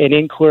an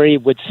inquiry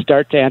would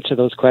start to answer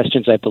those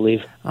questions, I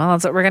believe. Well,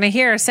 that's what we're going to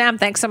hear. Sam,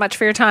 thanks so much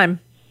for your time.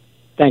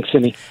 Thanks,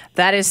 Simi.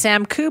 That is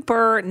Sam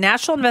Cooper,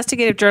 national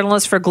investigative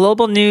journalist for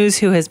Global News,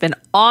 who has been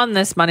on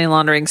this money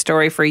laundering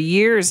story for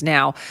years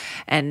now.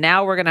 And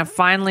now we're going to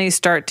finally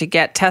start to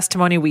get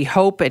testimony, we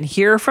hope, and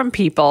hear from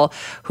people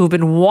who've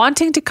been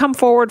wanting to come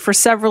forward for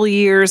several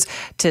years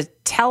to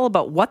tell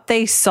about what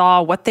they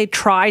saw, what they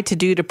tried to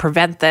do to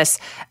prevent this,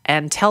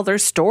 and tell their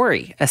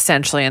story,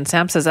 essentially. And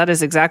Sam says that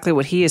is exactly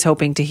what he is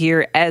hoping to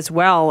hear as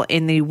well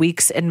in the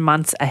weeks and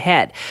months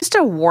ahead. Just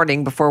a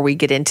warning before we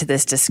get into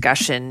this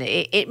discussion.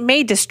 It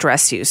may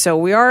distress you. So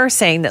we are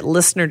saying that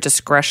listener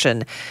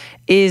discretion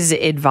is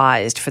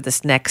advised for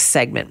this next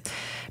segment.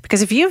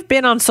 Because if you've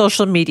been on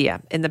social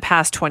media in the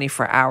past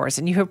 24 hours,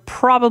 and you have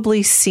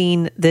probably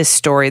seen this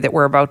story that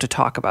we're about to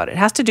talk about, it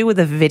has to do with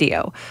a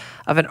video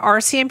of an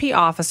RCMP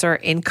officer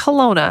in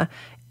Kelowna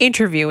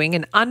interviewing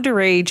an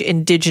underage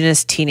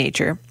Indigenous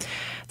teenager.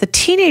 The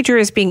teenager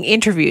is being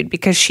interviewed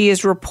because she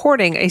is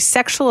reporting a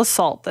sexual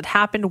assault that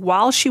happened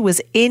while she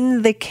was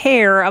in the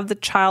care of the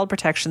child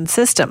protection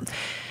system.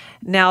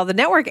 Now, the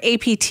network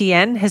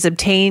APTN has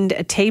obtained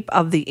a tape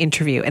of the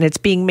interview, and it's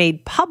being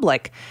made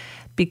public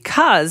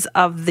because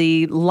of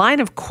the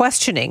line of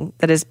questioning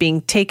that is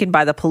being taken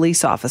by the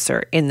police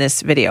officer in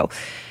this video.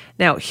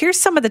 Now, here's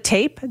some of the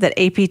tape that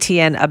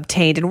APTN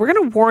obtained, and we're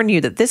going to warn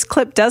you that this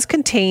clip does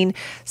contain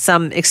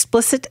some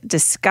explicit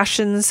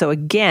discussions. So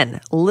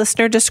again,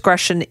 listener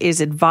discretion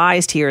is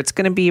advised here. It's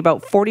going to be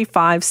about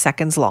 45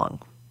 seconds long.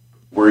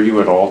 Were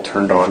you at all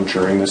turned on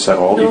during this at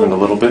all, even a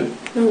little bit?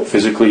 No.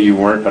 Physically, you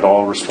weren't at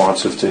all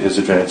responsive to his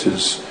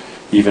advances,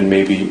 even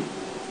maybe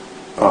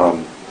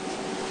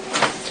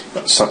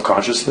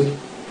subconsciously?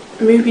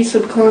 Maybe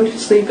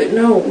subconsciously, but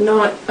no,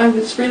 not. I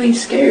was really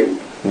scared.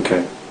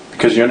 Okay.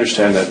 Because you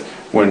understand that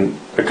when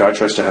a guy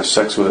tries to have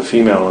sex with a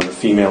female and the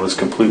female is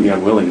completely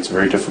unwilling, it's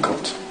very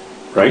difficult,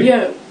 right?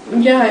 Yeah,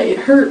 it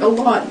hurt a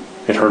lot.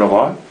 It hurt a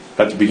lot?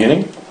 At the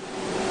beginning?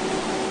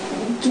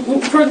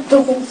 For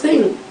the whole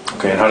thing.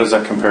 Okay, and how does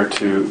that compare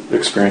to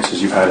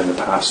experiences you've had in the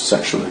past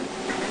sexually?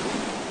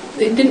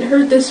 It didn't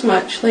hurt this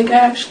much. Like, I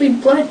actually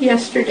bled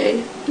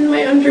yesterday in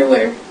my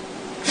underwear.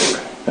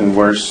 Okay. And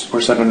where's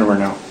that underwear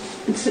now?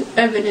 It's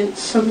evidence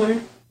somewhere.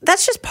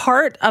 That's just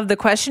part of the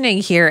questioning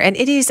here, and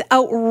it is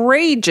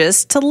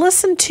outrageous to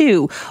listen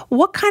to.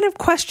 What kind of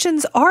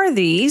questions are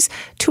these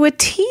to a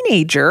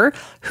teenager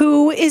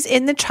who is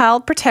in the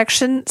child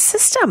protection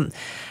system?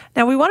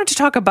 Now, we wanted to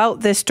talk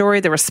about this story,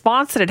 the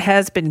response that it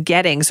has been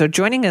getting. So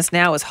joining us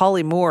now is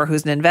Holly Moore,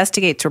 who's an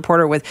Investigates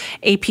reporter with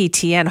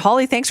APTN.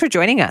 Holly, thanks for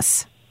joining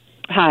us.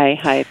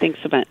 Hi, thanks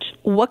so much.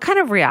 What kind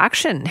of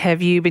reaction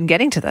have you been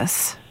getting to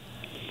this?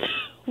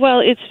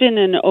 Well, it's been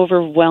an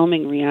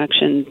overwhelming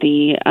reaction.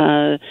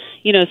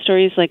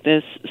 Stories like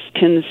this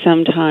can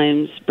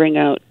sometimes bring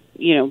out,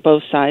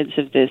 both sides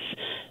of this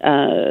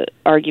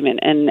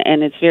argument,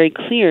 and it's very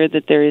clear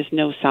that there is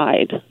no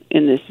side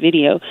in this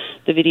video.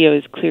 The video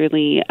is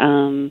clearly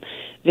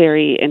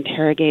very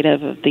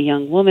interrogative of the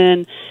young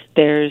woman.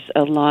 There's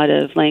a lot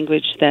of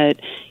language that,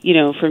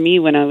 for me,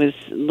 when I was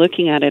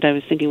looking at it, I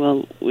was thinking,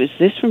 well, was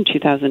this from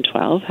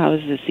 2012? How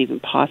is this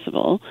even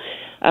possible?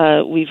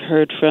 We've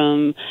heard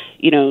from,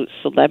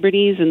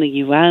 celebrities in the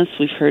U.S.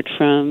 We've heard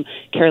from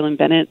Carolyn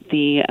Bennett,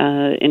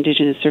 the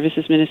Indigenous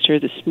Services Minister,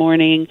 this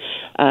morning.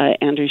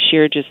 Andrew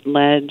Scheer just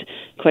led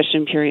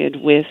question period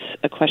with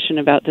a question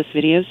about this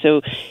video.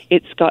 So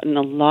it's gotten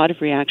a lot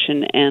of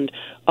reaction, and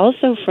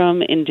also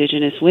from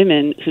Indigenous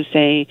women who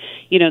say,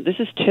 this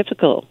is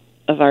typical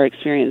of our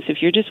experience.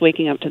 If you're just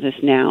waking up to this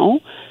now,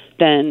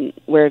 then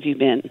where have you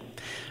been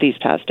these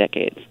past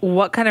decades?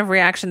 What kind of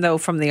reaction, though,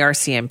 from the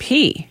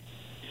RCMP?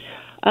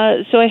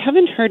 So I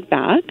haven't heard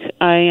back.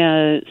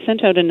 I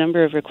sent out a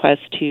number of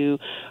requests to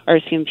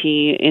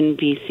RCMP in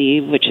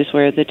BC, which is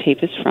where the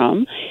tape is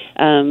from.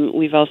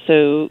 We've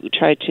also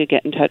tried to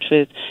get in touch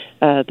with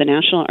the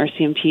national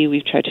RCMP.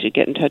 We've tried to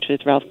get in touch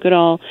with Ralph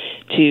Goodall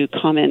to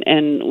comment,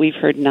 and we've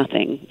heard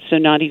nothing. So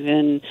not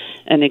even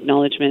an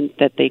acknowledgement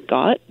that they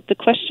got the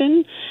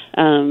question.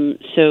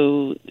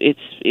 So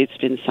it's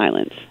been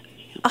silence.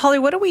 Holly,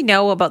 what do we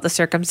know about the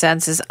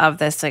circumstances of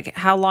this? Like,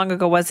 how long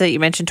ago was it? You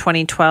mentioned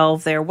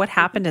 2012 there. What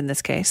happened in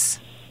this case?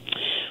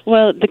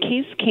 Well, the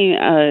case came,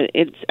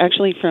 it's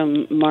actually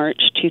from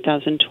March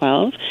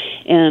 2012,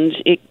 and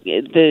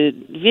the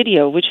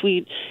video, which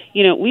we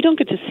don't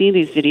get to see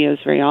these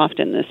videos very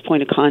often, this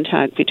point of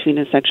contact between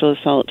a sexual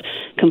assault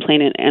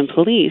complainant and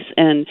police.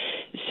 And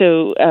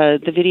so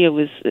the video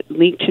was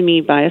leaked to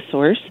me by a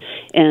source,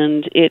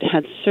 and it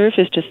had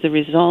surfaced as the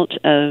result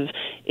of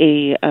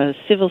a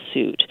civil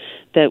suit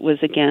that was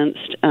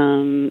against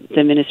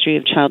the Ministry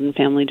of Child and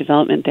Family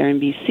Development there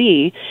in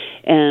BC,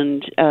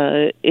 and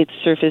it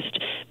surfaced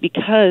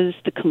because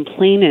the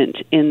complainant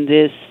in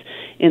this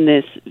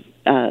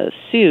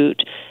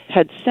suit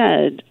had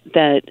said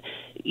that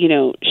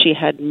she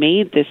had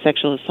made this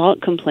sexual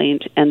assault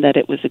complaint and that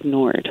it was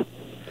ignored.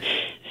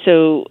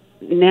 So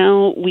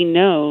now we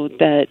know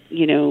that,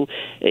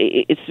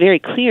 it's very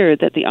clear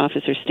that the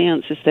officer's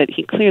stance is that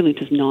he clearly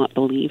does not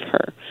believe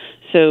her.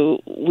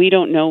 So we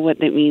don't know what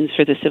that means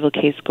for the civil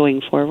case going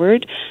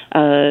forward.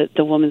 The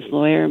woman's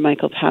lawyer,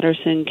 Michael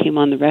Patterson, came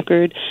on the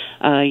record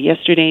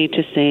yesterday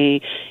to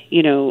say,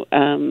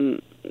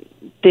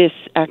 this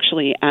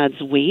actually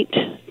adds weight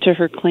to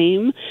her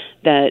claim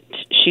that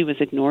she was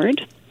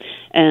ignored.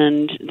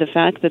 And the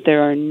fact that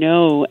there are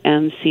no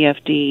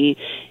MCFD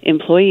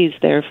employees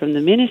there from the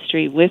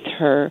ministry with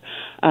her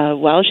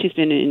while she's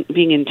been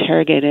being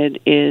interrogated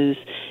is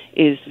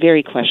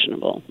very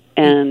questionable.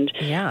 And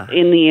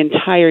in the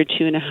entire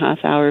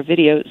 2.5-hour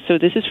video, so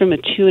this is from a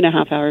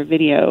 2.5-hour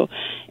video,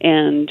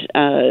 and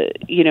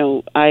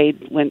I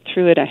went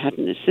through it. I had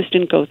an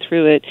assistant go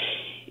through it.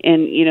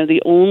 And,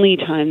 the only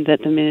time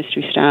that the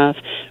ministry staff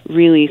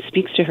really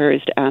speaks to her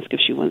is to ask if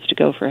she wants to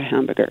go for a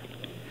hamburger.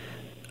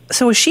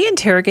 So was she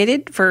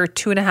interrogated for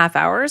 2.5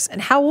 hours?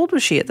 And how old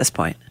was she at this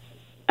point?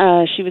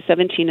 She was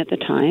 17 at the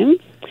time.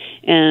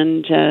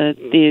 And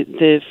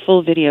the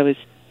full video is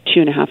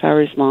 2.5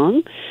 hours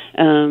long.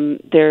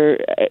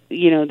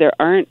 There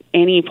aren't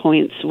any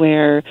points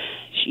where,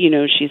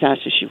 she's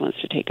asked if she wants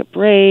to take a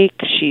break.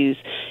 She's,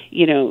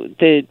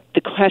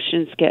 the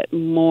questions get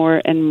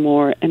more and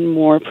more and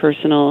more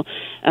personal.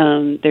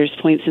 There's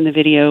points in the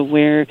video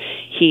where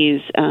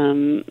he's,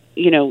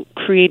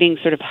 creating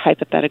sort of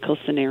hypothetical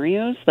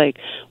scenarios like,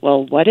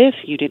 well, what if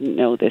you didn't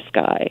know this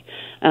guy?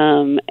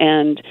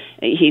 And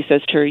he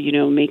says to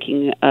her,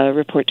 making a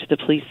report to the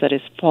police that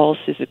is false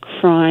is a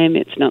crime.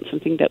 It's not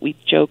something that we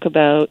joke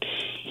about.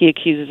 He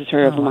accuses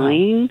her of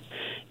lying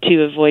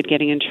to avoid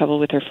getting in trouble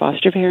with her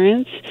foster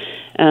parents.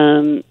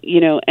 And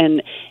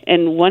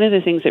one of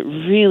the things that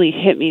really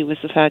hit me was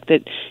the fact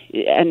that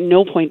at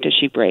no point does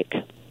she break.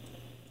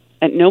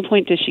 At no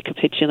point does she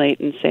capitulate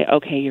and say,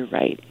 okay, you're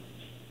right,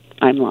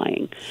 I'm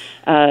lying.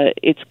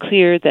 It's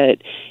clear that,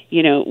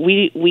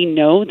 we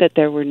know that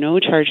there were no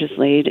charges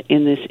laid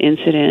in this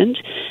incident.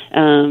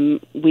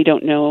 We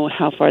don't know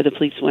how far the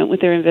police went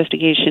with their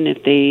investigation,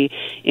 if they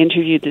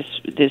interviewed this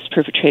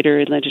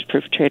alleged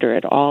perpetrator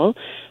at all.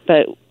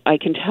 But I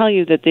can tell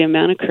you that the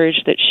amount of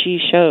courage that she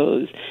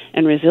shows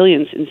and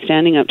resilience in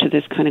standing up to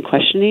this kind of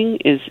questioning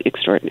is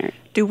extraordinary.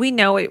 Do we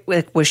know,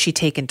 was she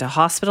taken to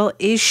hospital?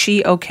 Is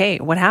she okay?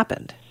 What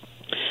happened?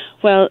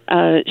 Well,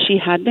 she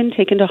had been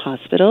taken to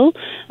hospital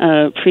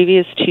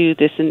previous to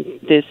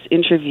this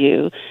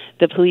interview.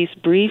 The police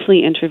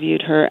briefly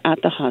interviewed her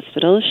at the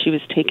hospital. She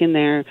was taken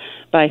there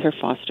by her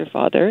foster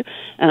father.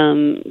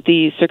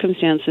 The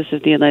circumstances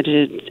of the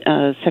alleged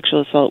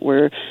sexual assault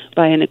were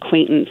by an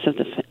acquaintance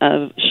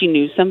of she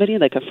knew somebody,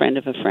 like a friend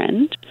of a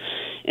friend.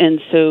 And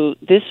so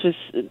this was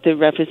the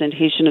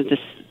representation of this.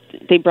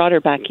 They brought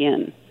her back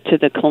in to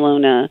the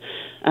Kelowna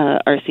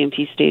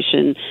RCMP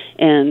station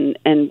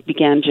and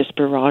began just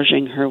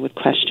barraging her with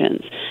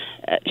questions.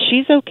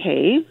 She's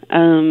okay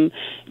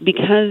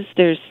because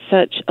there's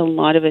such a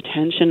lot of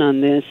attention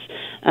on this.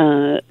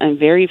 I'm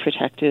very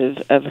protective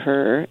of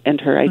her and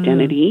her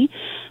identity.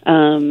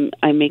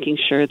 I'm making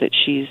sure that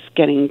she's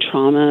getting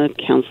trauma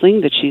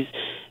counseling,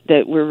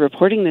 that we're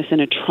reporting this in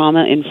a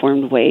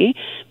trauma-informed way,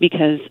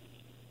 because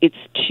it's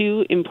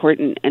too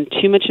important and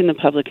too much in the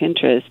public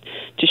interest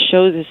to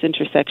show this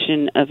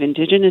intersection of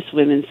Indigenous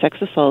women sex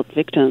assault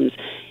victims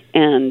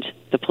and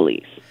the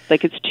police.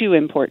 Like, it's too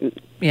important.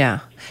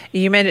 Yeah.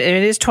 You mentioned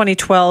it is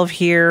 2012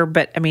 here,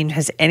 but I mean,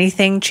 has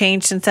anything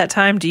changed since that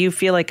time? Do you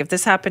feel like if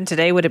this happened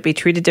today, would it be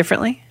treated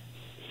differently?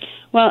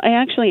 Well, I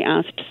actually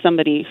asked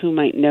somebody who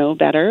might know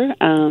better.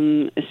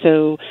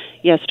 So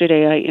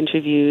yesterday I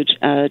interviewed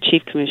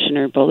Chief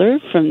Commissioner Buller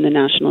from the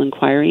National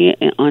Inquiry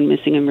on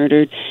Missing and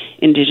Murdered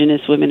Indigenous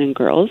Women and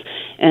Girls.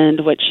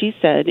 And what she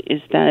said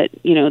is that,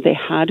 they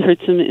had heard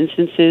some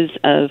instances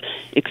of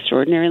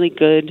extraordinarily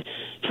good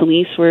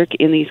police work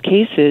in these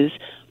cases,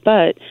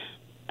 but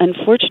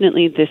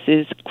unfortunately this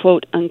is,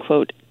 quote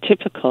unquote,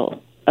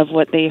 typical of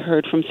what they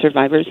heard from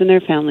survivors and their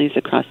families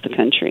across the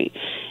country.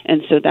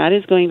 And so that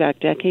is going back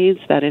decades.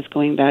 That is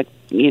going back,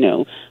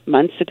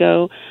 months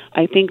ago.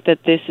 I think that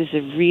this is a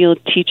real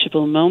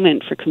teachable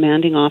moment for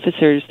commanding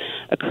officers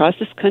across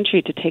this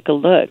country to take a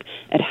look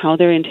at how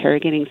they're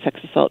interrogating sex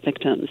assault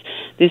victims.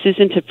 This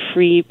isn't a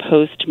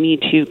pre-post Me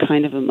Too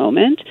kind of a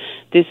moment.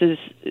 This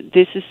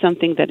is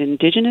something that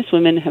Indigenous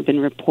women have been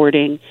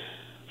reporting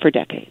for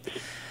decades.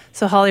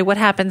 So, Holly, what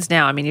happens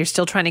now? I mean, you're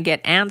still trying to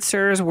get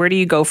answers. Where do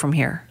you go from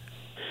here?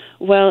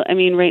 Well, I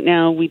mean, right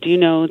now we do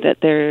know that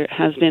there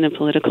has been a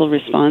political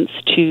response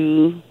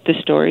to the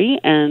story,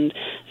 and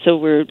so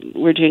we're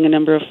doing a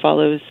number of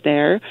follows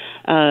there.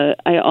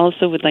 I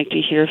also would like to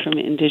hear from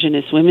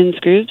Indigenous women's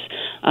groups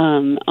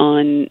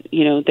on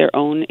their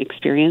own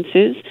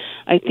experiences.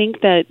 I think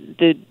that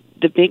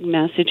the big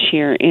message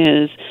here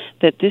is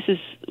that this is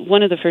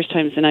one of the first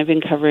times, and I've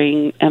been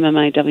covering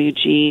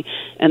MMIWG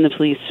and the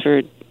police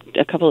for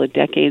a couple of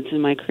decades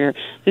in my career.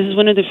 This is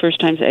one of the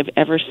first times I've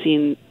ever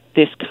seen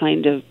this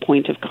kind of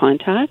point of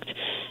contact,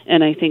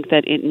 and I think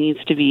that it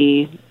needs to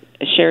be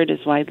shared as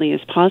widely as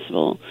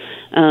possible.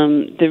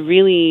 The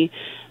really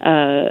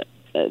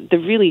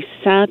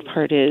sad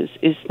part is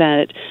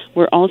that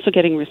we're also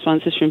getting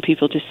responses from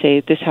people to say,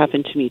 this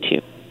happened to me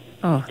too.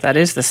 Oh, that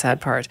is the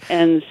sad part.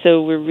 And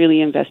so we're really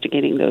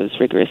investigating those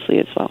rigorously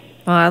as well.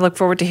 Well, I look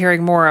forward to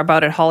hearing more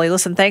about it, Holly.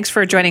 Listen, thanks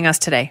for joining us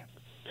today.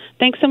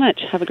 Thanks so much.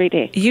 Have a great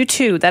day. You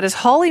too. That is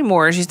Holly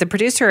Moore. She's the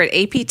producer at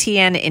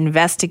APTN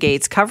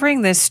Investigates,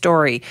 covering this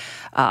story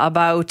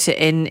about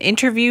an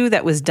interview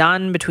that was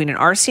done between an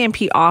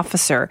RCMP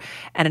officer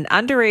and an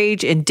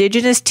underage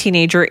Indigenous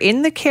teenager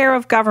in the care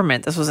of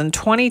government. This was in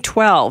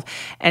 2012.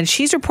 And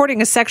she's reporting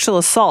a sexual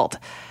assault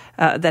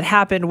that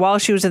happened while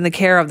she was in the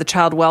care of the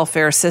child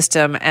welfare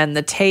system. And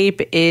the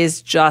tape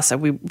is just,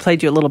 we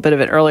played you a little bit of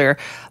it earlier,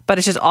 but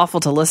it's just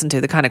awful to listen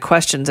to, the kind of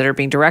questions that are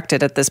being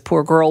directed at this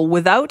poor girl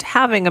without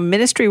having a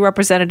ministry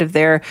representative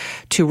there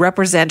to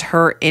represent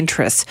her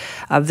interests.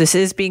 This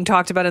is being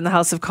talked about in the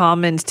House of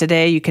Commons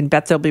today. You can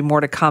bet there'll be more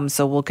to come,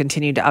 so we'll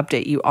continue to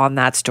update you on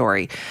that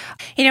story.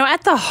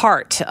 At the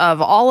heart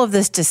of all of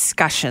this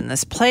discussion,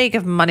 this plague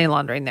of money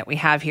laundering that we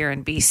have here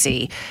in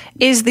BC,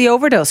 is the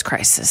overdose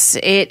crisis.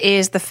 It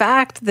is the fact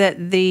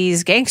that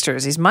these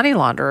gangsters, these money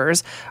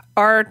launderers,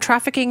 are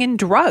trafficking in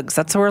drugs.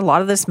 That's where a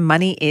lot of this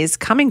money is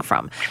coming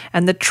from.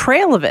 And the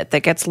trail of it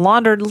that gets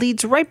laundered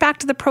leads right back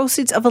to the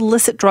proceeds of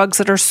illicit drugs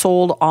that are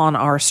sold on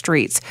our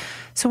streets.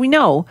 So we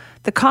know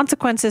the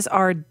consequences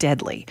are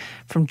deadly.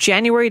 From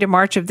January to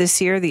March of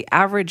this year, the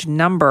average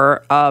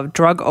number of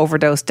drug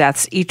overdose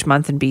deaths each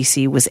month in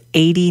BC was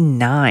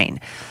 89.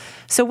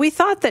 So we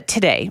thought that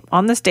today,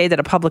 on this day that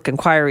a public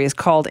inquiry is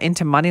called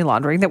into money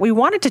laundering, that we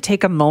wanted to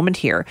take a moment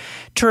here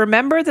to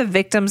remember the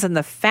victims and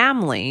the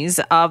families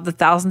of the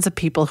thousands of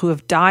people who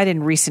have died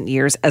in recent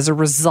years as a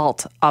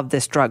result of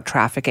this drug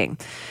trafficking.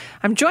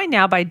 I'm joined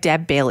now by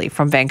Deb Bailey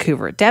from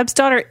Vancouver. Deb's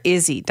daughter,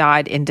 Izzy,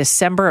 died in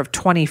December of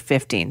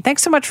 2015.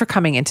 Thanks so much for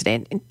coming in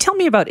today. And tell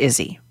me about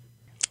Izzy.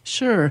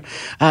 Sure.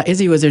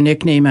 Izzy was her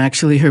nickname,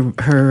 actually.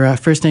 Her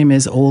first name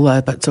is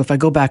Ola, but so if I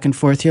go back and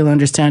forth, you'll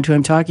understand who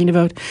I'm talking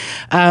about.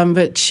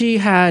 But she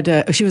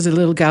was a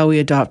little gal we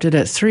adopted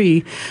at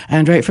 3,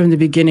 and right from the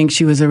beginning,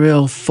 she was a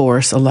real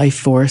force, a life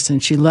force,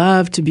 and she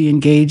loved to be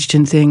engaged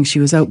in things. She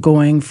was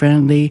outgoing,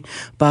 friendly,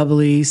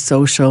 bubbly,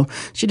 social.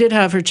 She did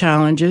have her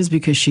challenges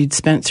because she'd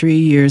spent 3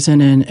 years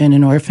in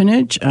an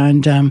orphanage,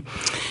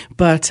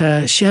 but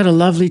she had a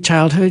lovely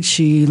childhood.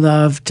 She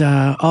loved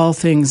all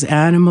things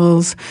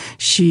animals.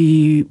 She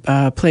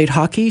played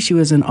hockey. She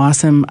was an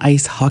awesome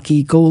ice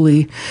hockey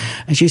goalie.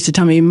 And she used to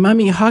tell me,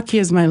 "Mommy, hockey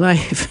is my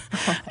life."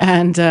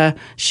 And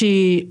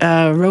she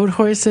rode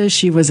horses.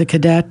 She was a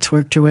cadet,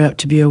 worked her way up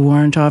to be a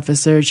warrant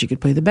officer. She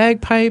could play the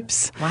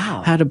bagpipes.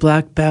 Wow. Had a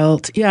black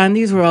belt. Yeah, and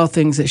these were all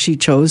things that she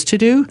chose to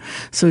do.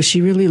 So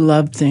she really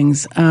loved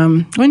things.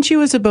 When she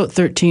was about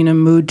 13, a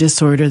mood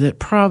disorder that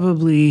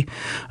probably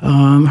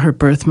her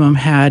birth mom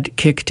had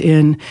kicked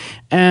in,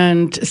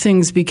 and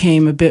things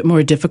became a bit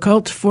more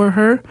difficult for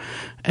her.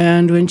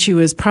 And when she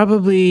was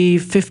probably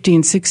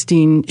 15,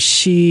 16,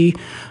 she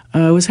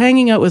was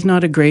hanging out with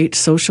not a great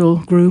social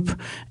group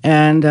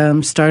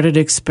and started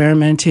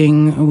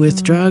experimenting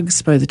with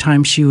drugs. By the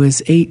time she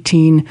was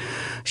 18,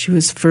 she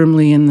was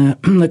firmly in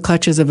the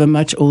clutches of a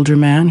much older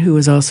man who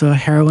was also a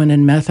heroin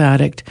and meth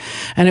addict.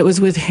 And it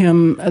was with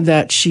him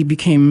that she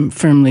became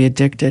firmly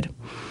addicted.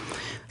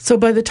 So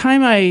by the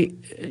time I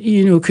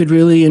could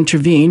really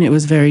intervene, it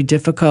was very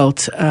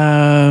difficult.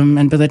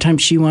 And by the time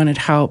she wanted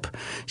help,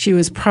 she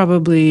was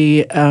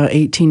probably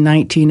 18,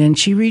 19, and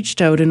she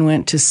reached out and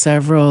went to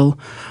several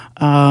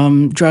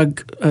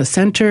drug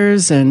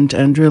centers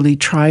and really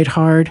tried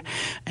hard.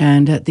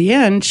 And at the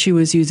end, she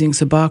was using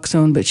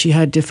Suboxone, but she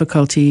had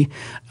difficulty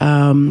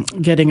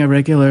getting a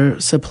regular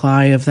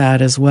supply of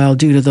that as well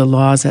due to the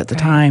laws at the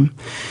time.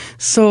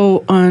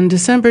 So on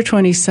December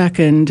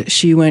 22nd,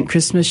 she went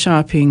Christmas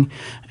shopping,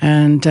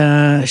 and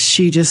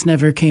she just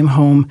never came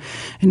home.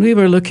 And we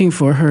were looking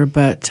for her,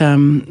 but,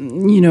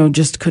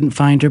 just couldn't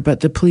find her.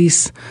 But the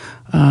police,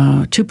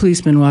 2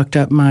 policemen walked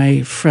up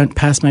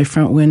past my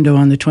front window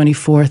on the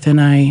 24th, and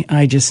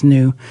I just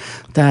knew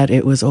that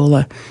it was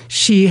Ola.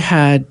 She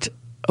had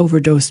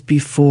overdosed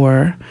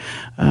before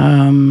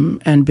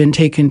and been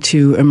taken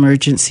to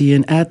emergency.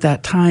 And at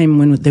that time,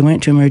 when they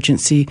went to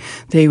emergency,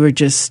 they were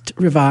just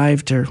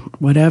revived or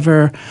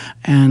whatever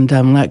and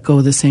let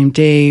go the same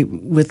day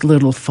with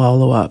little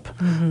follow-up.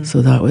 Mm-hmm.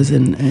 So that was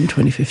in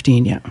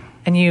 2015, yeah.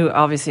 And you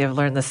obviously have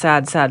learned the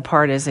sad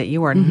part is that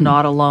you are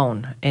not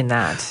alone in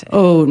that.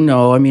 Oh,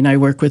 no. I mean, I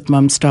work with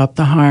Mom Stop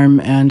the Harm,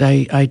 and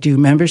I do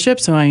membership,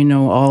 so I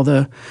know all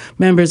the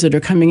members that are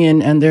coming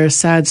in, and they're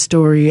sad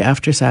story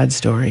after sad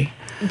story.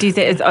 Do you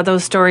think are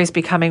those stories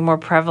becoming more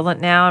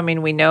prevalent now? I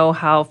mean, we know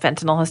how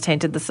fentanyl has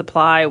tainted the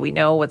supply. We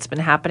know what's been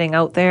happening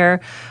out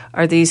there.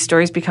 Are these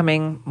stories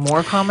becoming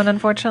more common,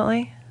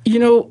 unfortunately?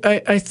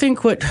 I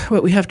think what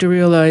we have to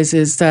realize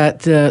is that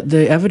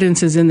the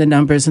evidence is in the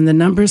numbers, and the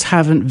numbers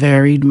haven't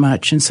varied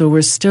much. And so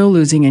we're still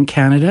losing in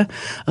Canada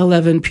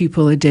 11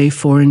 people a day,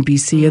 4 in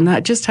BC, and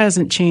that just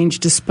hasn't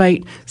changed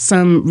despite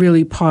some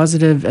really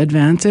positive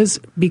advances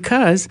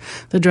because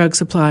the drug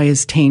supply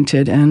is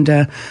tainted. And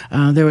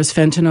there was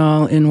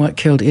fentanyl in what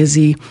killed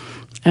Izzy.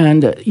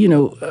 And,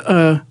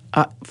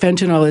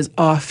 fentanyl is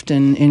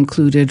often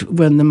included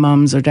when the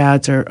mums or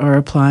dads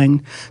are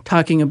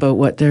talking about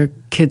what their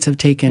kids have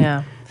taken.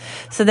 Yeah.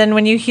 So then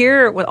when you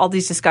hear all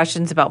these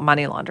discussions about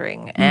money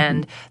laundering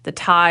and the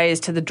ties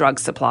to the drug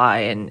supply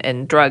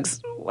and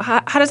drugs,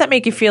 how does that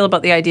make you feel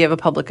about the idea of a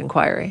public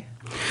inquiry?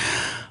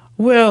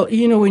 Well,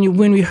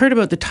 when we heard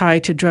about the tie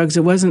to drugs,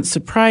 it wasn't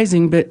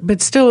surprising,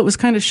 but still it was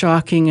kind of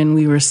shocking, and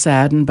we were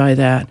saddened by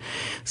that.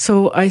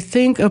 So I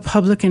think a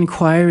public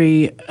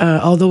inquiry,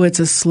 although it's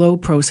a slow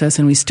process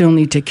and we still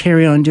need to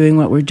carry on doing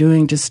what we're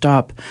doing to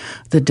stop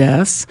the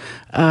deaths,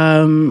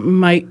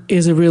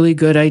 is a really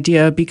good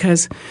idea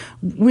because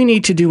we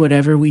need to do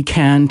whatever we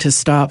can to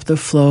stop the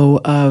flow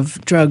of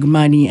drug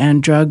money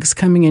and drugs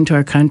coming into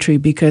our country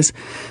because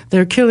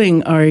they're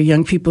killing our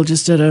young people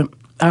just at a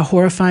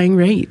horrifying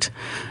rate.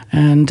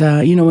 And,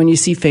 when you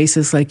see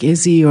faces like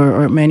Izzy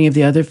or many of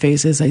the other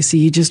faces I see,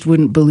 you just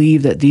wouldn't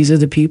believe that these are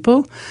the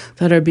people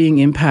that are being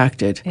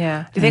impacted.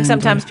 Yeah. Do you think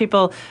sometimes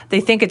people,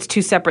 they think it's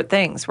two separate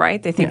things,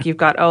 right? They think you've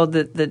got,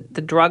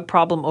 the drug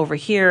problem over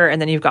here,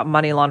 and then you've got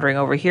money laundering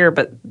over here,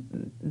 but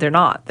they're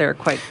not. They're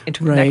quite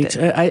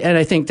interconnected. Right. And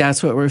I think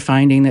that's what we're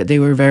finding, that they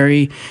were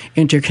very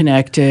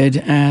interconnected,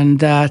 and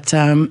that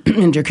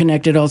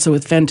interconnected also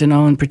with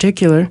fentanyl in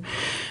particular.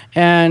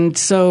 And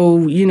so,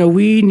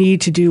 we need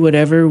to do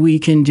whatever we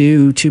can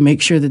do to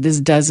make sure that this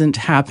doesn't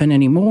happen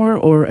anymore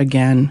or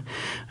again.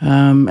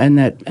 and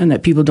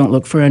that people don't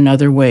look for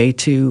another way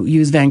to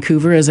use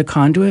Vancouver as a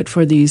conduit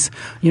for these,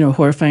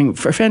 horrifying,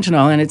 for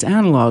fentanyl and its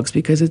analogs,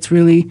 because it's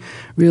really,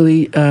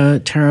 really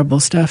terrible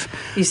stuff.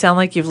 You sound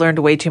like you've learned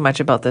way too much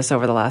about this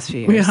over the last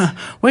few years. Yeah,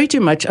 way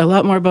too much. A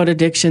lot more about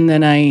addiction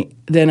than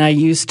I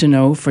used to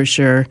know, for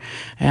sure.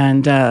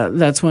 And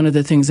that's one of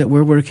the things that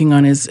we're working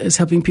on is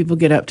helping people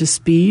get up to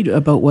speed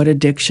about what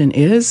addiction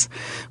is.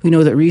 We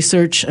know that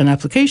research and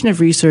application of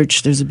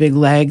research, there's a big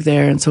lag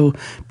there. And so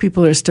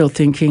people are still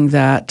thinking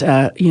that,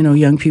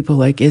 young people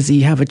like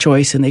Izzy have a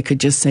choice and they could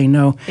just say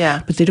no.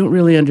 Yeah. But they don't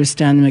really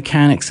understand the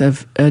mechanics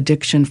of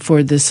addiction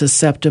for the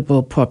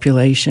susceptible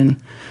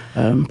population,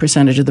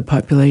 percentage of the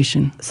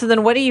population. So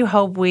then what do you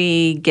hope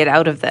we get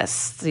out of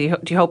this? Do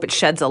you hope it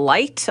sheds a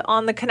light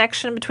on the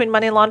connection between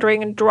money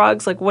laundering and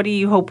drugs? Like, what do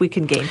you hope we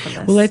can gain from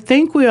this? Well, I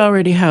think we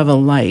already have a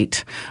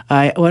light.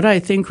 What I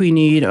think we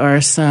need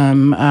are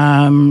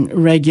some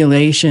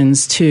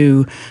regulations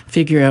to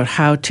figure out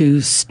how to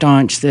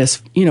staunch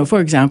this. For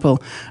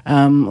example,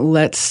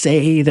 let's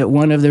say that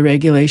one of the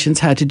regulations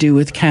had to do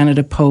with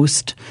Canada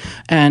Post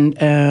and,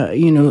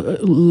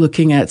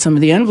 looking at some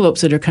of the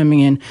envelopes that are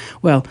coming in.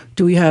 Well,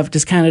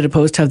 does Canada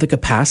Post have the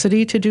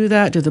capacity to do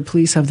that? Do the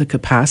police have the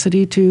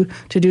capacity to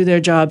do their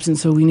jobs? And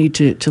so we need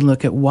to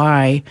look at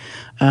why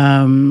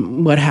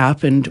what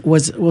happened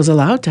was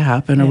allowed to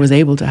happen or was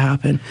able to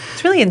happen.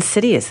 It's really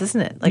insidious,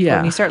 isn't it? Like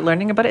when you start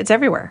learning about it, it's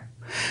everywhere.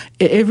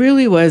 It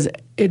really was.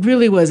 It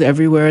really was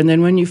everywhere. And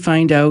then when you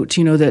find out,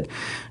 that,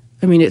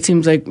 it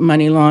seems like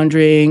money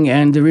laundering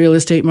and the real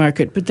estate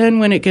market, but then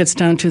when it gets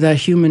down to that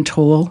human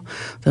toll,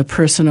 the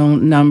personal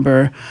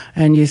number,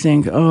 and you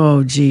think,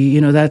 oh, gee,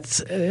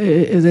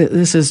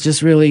 this is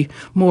just really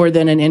more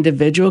than an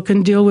individual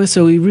can deal with.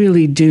 So we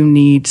really do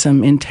need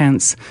some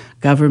intense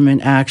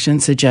government action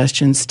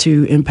suggestions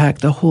to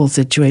impact the whole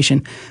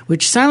situation,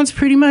 which sounds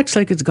pretty much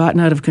like it's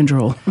gotten out of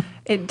control.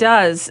 It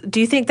does.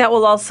 Do you think that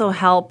will also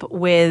help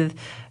with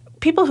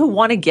people who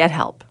want to get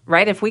help,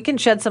 right? If we can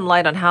shed some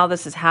light on how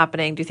this is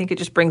happening, do you think it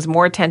just brings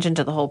more attention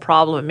to the whole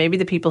problem? And maybe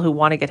the people who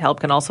want to get help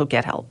can also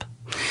get help?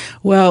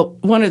 Well,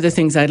 one of the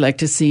things I'd like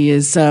to see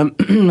is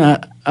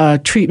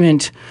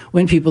treatment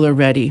when people are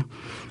ready,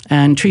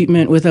 and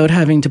treatment without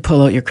having to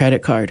pull out your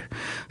credit card.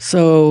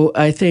 So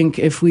I think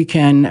if we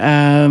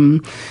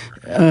can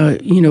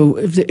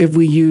if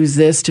we use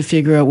this to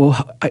figure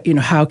out,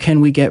 how can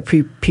we get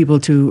people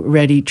to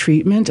ready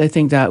treatment? I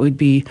think that would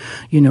be,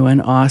 an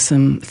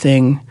awesome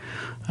thing.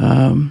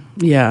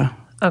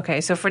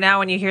 Okay, so for now,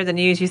 when you hear the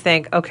news, you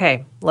think,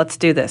 okay, let's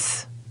do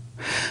this.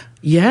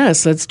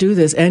 Yes, let's do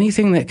this.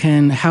 Anything that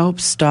can help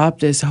stop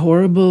this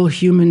horrible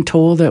human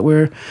toll that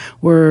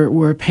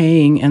we're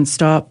paying and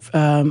stop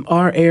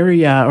our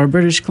area or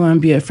British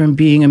Columbia from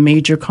being a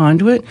major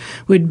conduit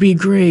would be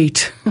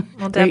great.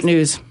 Well, great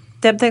news.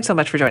 Deb, thanks so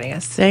much for joining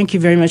us. Thank you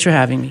very much for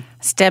having me.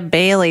 It's Deb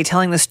Bailey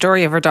telling the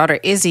story of her daughter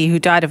Izzy, who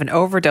died of an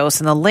overdose,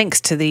 and the links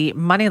to the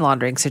money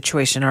laundering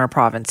situation in our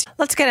province.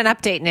 Let's get an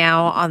update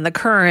now on the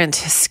current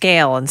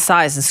scale and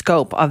size and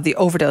scope of the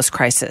overdose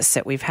crisis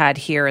that we've had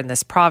here in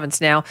this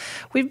province now.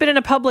 We've been in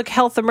a public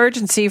health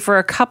emergency for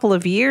a couple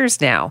of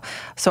years now.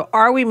 So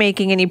are we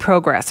making any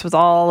progress with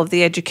all of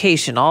the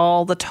education,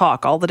 all the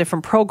talk, all the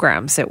different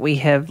programs that we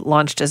have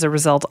launched as a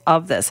result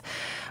of this?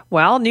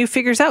 Well, new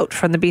figures out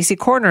from the BC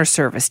Coroner's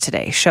Service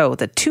today show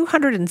that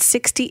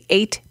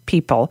 268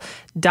 people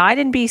died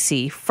in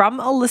BC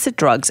from illicit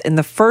drugs in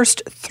the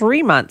first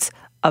 3 months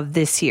of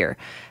this year.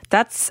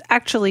 That's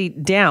actually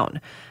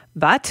down.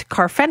 But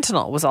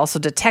carfentanil was also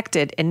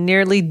detected in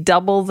nearly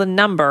double the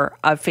number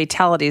of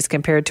fatalities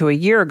compared to a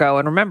year ago.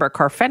 And remember,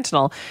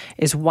 carfentanil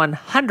is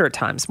 100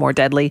 times more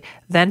deadly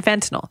than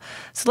fentanyl.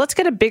 So let's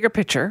get a bigger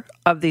picture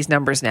of these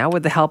numbers now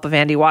with the help of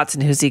Andy Watson,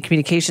 who's the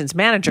communications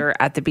manager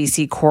at the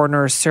BC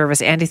Coroner's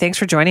Service. Andy, thanks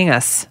for joining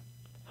us.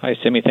 Hi,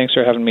 Simi. Thanks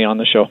for having me on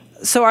the show.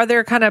 So are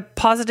there kind of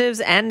positives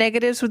and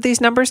negatives with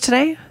these numbers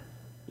today?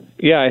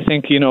 Yeah, I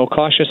think,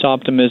 cautious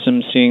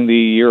optimism seeing the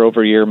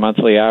year-over-year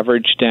monthly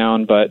average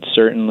down, but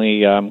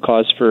certainly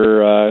cause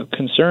for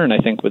concern, I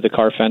think, with the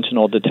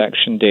carfentanil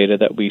detection data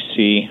that we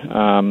see.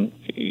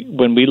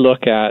 When we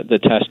look at the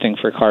testing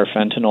for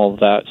carfentanil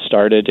that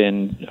started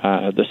in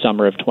the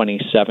summer of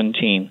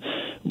 2017,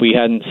 we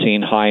hadn't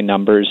seen high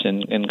numbers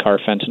in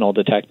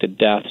carfentanil-detected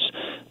deaths.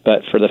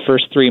 But for the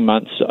first 3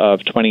 months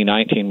of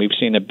 2019, we've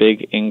seen a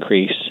big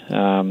increase.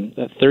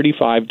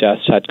 35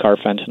 deaths had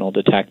carfentanil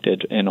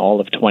detected in all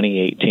of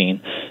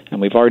 2018,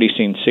 and we've already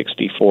seen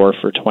 64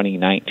 for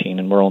 2019,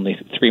 and we're only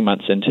 3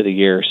 months into the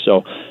year.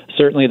 So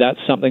certainly that's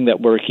something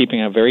that we're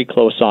keeping a very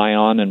close eye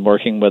on and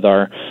working with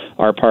our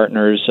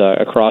partners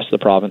across the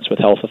province with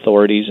health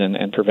authorities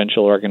and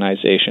provincial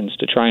organizations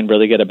to try and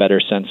really get a better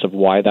sense of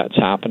why that's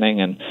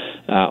happening. And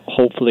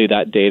hopefully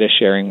that data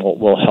sharing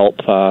will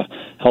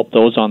help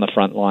those on the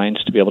front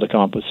lines to be able to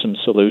come up with some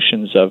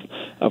solutions of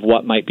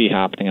what might be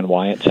happening and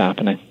why it's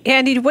happening.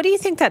 Andy, what do you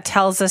think that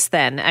tells us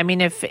then? I mean,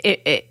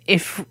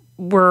 if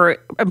we're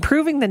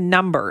improving the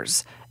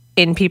numbers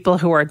in people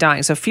who are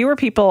dying, so fewer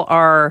people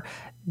are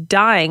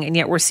dying, and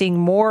yet we're seeing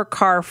more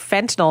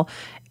carfentanil,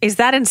 Is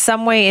that in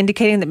some way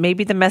indicating that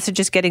maybe the message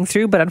is getting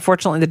through, but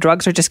unfortunately the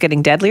drugs are just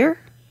getting deadlier?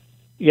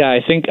 Yeah,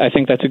 I think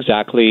that's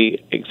exactly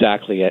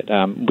it.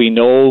 We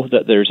know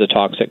that there's a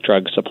toxic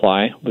drug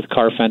supply. With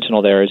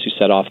carfentanil there, as you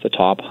said off the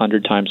top,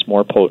 100 times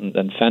more potent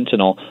than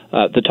fentanyl.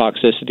 The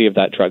toxicity of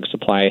that drug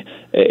supply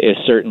is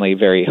certainly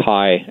very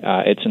high.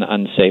 It's an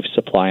unsafe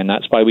supply, and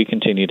that's why we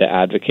continue to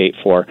advocate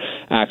for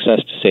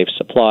access to safe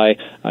supply.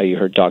 You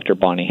heard Dr.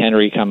 Bonnie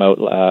Henry come out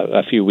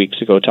a few weeks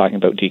ago talking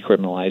about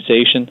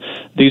decriminalization.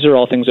 These are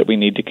all things that we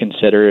need to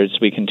consider as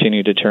we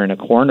continue to turn a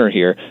corner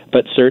here.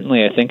 But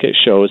certainly I think it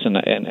shows, and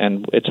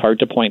it's hard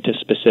to point to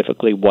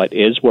specifically what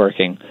is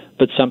working,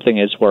 but something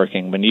is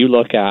working. When you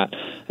look at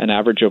an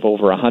average of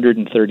over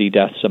 130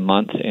 deaths a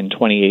month in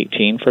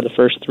 2018 for the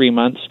first 3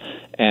 months,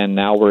 and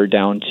now we're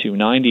down to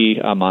 90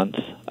 a month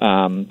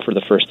for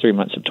the first 3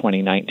 months of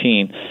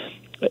 2019,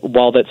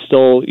 while that's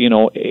still,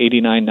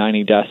 89,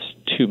 90 deaths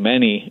too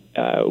many,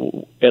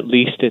 at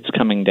least it's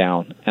coming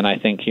down. And I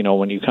think,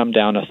 when you come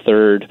down a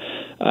third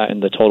in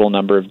the total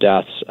number of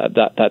deaths,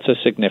 that's a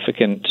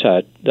significant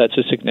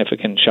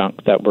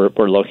chunk that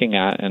we're looking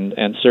at,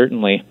 and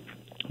certainly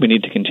we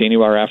need to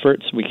continue our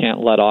efforts. We can't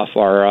let off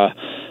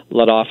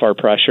our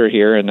pressure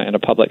here in a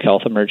public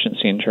health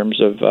emergency in terms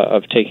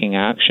of taking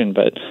action,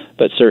 but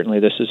certainly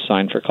this is a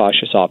sign for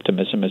cautious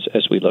optimism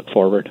as we look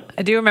forward.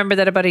 I do remember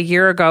that about a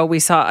year ago we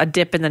saw a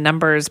dip in the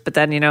numbers, but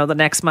then the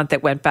next month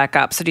it went back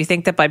up. So do you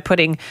think that by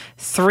putting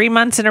 3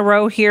 months in a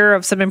row here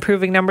of some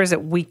improving numbers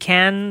that we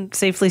can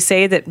safely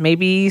say that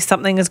maybe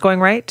something is going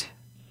right?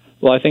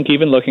 Well, I think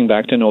even looking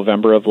back to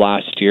November of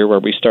last year, where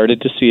we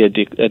started to see a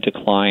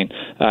decline,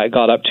 it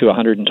got up to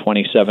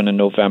 127 in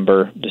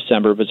November.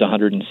 December was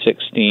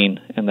 116,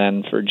 and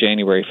then for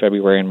January,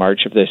 February, and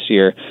March of this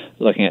year,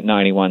 looking at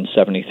 91,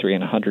 73,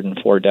 and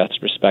 104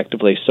 deaths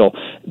respectively. So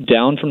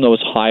down from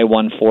those high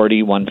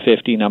 140,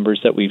 150 numbers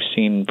that we've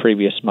seen in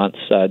previous months,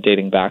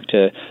 dating back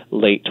to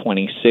late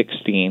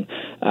 2016.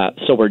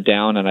 So we're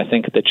down, and I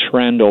think the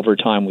trend over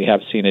time we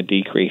have seen a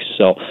decrease.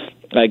 So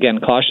again,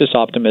 cautious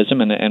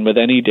optimism, and with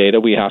any data,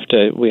 we have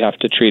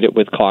to treat it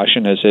with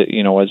caution, as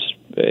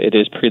it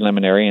is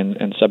preliminary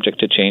and subject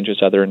to change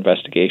as other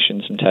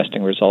investigations and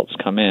testing results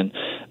come in.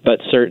 But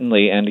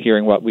certainly, and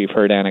hearing what we've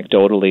heard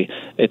anecdotally,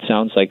 it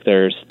sounds like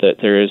there is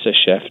a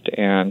shift,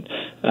 and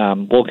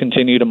we'll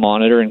continue to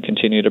monitor and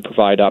continue to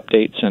provide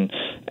updates, and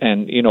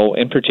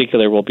in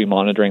particular, we'll be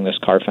monitoring this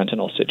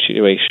carfentanil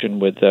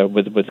situation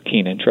with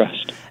keen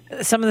interest.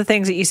 Some of the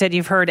things that you said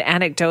you've heard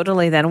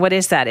anecdotally, then, what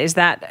is that? Is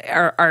that,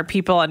 are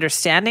people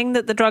understanding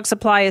that the drug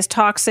supply is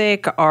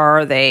toxic?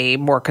 Are they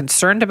more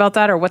concerned about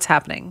that, or what's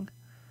happening?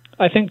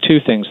 I think two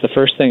things. The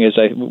first thing is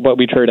what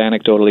we'd heard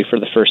anecdotally for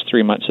the first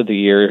 3 months of the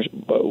year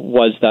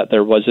was that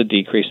there was a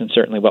decrease, and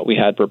certainly what we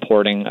had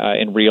reporting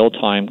in real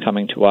time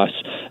coming to us.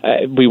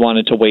 We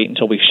wanted to wait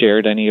until we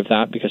shared any of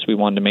that because we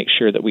wanted to make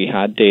sure that we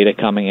had data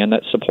coming in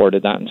that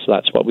supported that, and so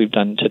that's what we've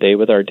done today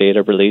with our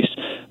data release.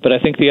 But I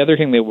think the other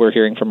thing that we're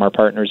hearing from our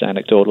partners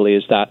anecdotally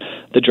is that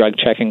the drug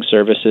checking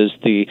services,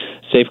 the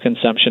safe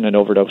consumption and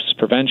overdose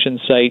prevention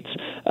sites,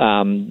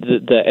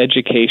 the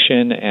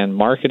education and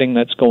marketing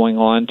that's going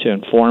on to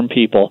inform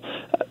people,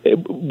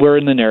 we're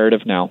in the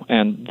narrative now,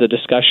 and the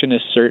discussion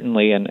is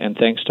certainly, and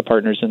thanks to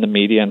partners in the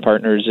media and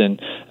partners in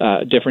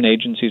different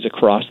agencies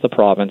across the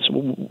province,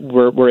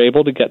 we're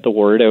able to get the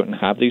word out and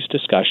have these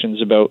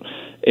discussions about,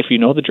 if you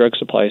know the drug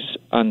supply is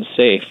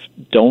unsafe,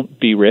 don't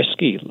be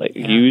risky.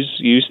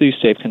 Use these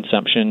safe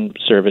consumption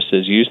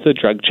services, use the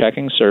drug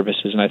checking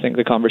services, and I think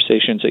the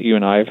conversations that you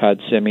and I have had,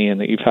 Simi,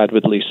 and that you've had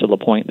with Lisa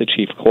Lapointe, the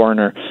chief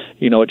coroner,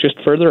 it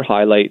just further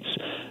highlights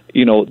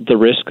the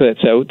risk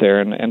that's out there,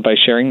 and by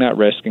sharing that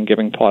risk and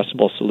giving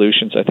possible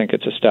solutions, I think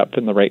it's a step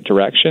in the right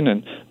direction,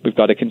 and we've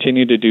got to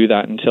continue to do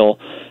that until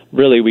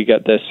really we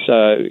get this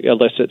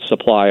illicit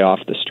supply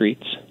off the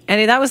streets.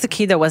 And that was the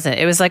key, though, wasn't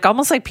it? It was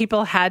almost like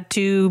people had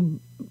to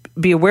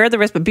be aware of the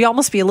risk, but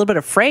almost be a little bit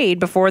afraid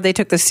before they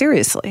took this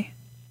seriously.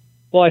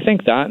 Well, I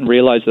think that, and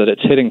realize that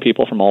it's hitting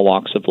people from all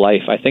walks of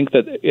life. I think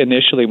that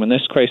initially when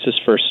this crisis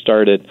first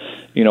started,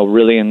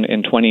 really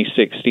in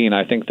 2016,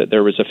 I think that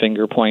there was a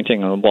finger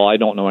pointing, and, well, I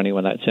don't know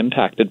anyone that's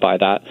impacted by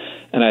that.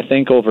 And I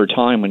think over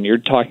time, when you're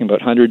talking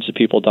about hundreds of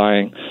people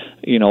dying,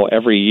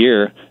 every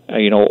year,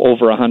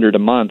 over 100 a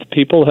month,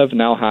 people have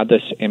now had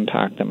this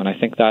impact them. And I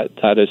think that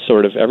is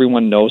sort of,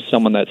 everyone knows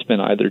someone that's been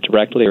either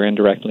directly or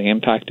indirectly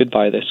impacted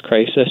by this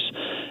crisis.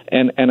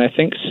 And I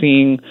think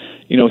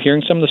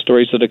hearing some of the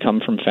stories that have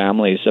come from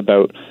families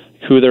about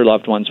who their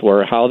loved ones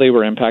were, how they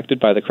were impacted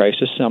by the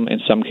crisis, in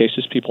some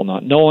cases people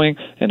not knowing,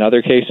 in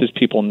other cases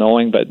people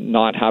knowing but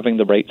not having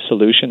the right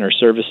solution or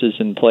services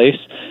in place,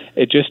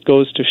 it just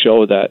goes to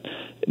show that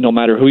no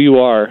matter who you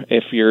are,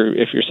 if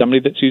you're somebody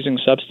that's using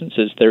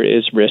substances, there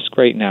is risk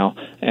right now,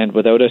 and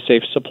without a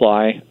safe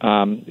supply,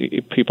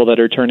 people that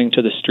are turning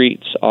to the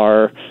streets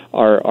are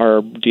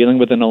dealing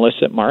with an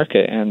illicit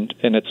market, and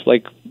it's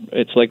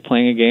like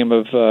playing a game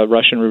of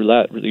Russian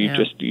roulette.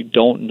 You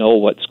don't know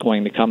what's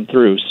going to come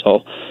through. So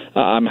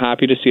I'm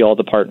happy to see all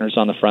the partners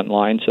on the front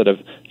lines that have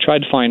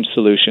tried to find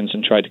solutions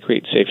and tried to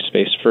create safe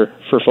space for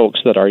folks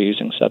that are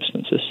using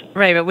substances.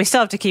 Right, but we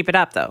still have to keep it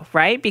up, though,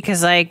 right?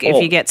 Because if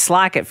you get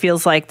slack, it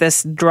feels like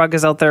this drug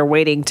is out there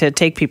waiting to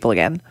take people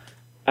again.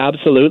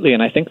 Absolutely,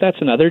 and I think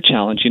that's another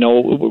challenge.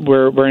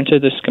 We're into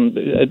this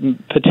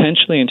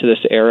potentially into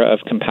this era of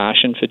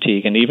compassion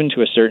fatigue, and even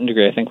to a certain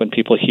degree, I think when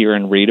people hear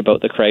and read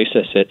about the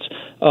crisis, it's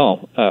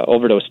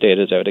overdose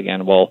data is out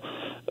again. Well,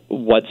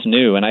 what's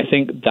new? And I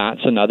think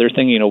that's another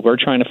thing. We're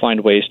trying to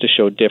find ways to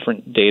show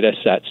different data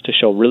sets to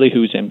show really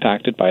who's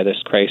impacted by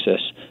this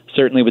crisis.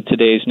 Certainly with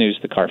today's news,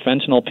 the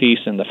carfentanil piece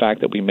and the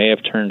fact that we may have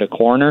turned a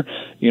corner,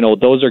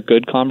 those are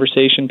good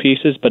conversation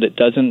pieces, but it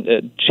doesn't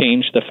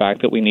change the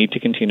fact that we need to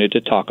continue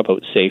to talk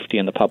about safety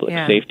and the public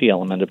safety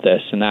element of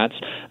this. And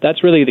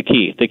that's really the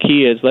key. The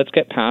key is let's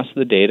get past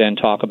the data and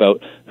talk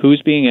about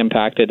who's being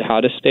impacted,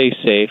 how to stay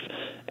safe,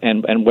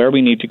 and where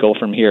we need to go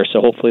from here. So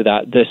hopefully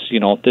that this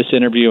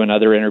interview and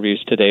other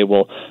interviews today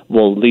will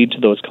lead to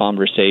those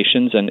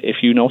conversations. And if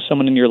you know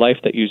someone in your life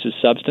that uses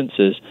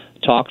substances,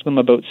 talk to them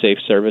about safe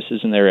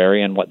services in their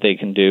area and what they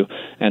can do.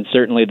 And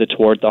certainly the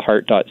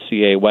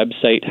towardtheheart.ca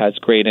website has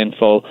great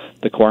info.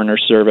 The Coroner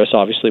Service,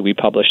 obviously we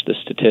publish the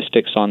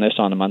statistics on this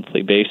on a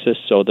monthly basis.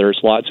 So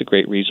there's lots of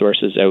great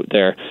resources out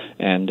there,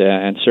 and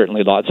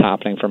certainly lots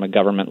happening from a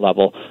government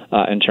level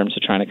in terms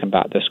of trying to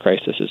combat this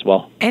crisis as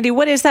well. Andy,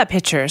 what is that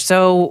picture?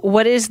 So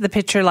what is the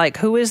picture like?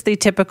 Who is the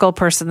typical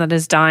person that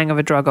is dying of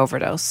a drug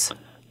overdose?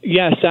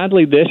 Yeah,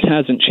 sadly, this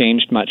hasn't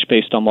changed much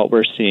based on what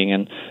we're seeing.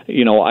 And,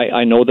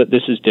 I know that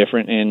this is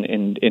different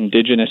in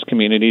Indigenous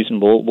communities,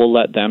 and we'll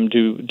let them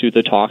do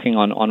the talking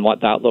on what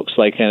that looks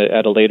like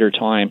at a later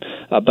time.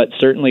 But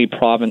certainly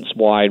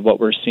province-wide, what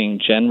we're seeing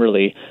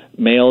generally,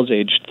 males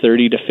aged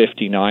 30 to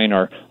 59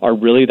 are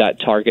really that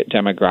target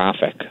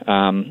demographic.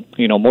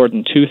 More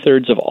than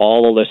 2/3 of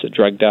all illicit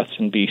drug deaths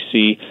in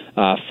BC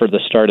for the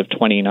start of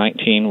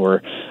 2019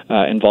 were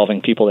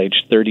involving people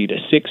aged 30 to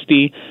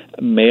 60.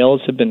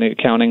 Males have been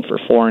accounting for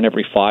 4 in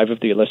every 5 of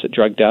the illicit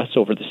drug deaths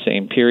over the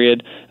same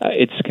period.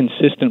 It's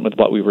consistent with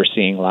what we were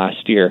seeing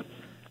last year.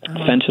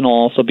 Fentanyl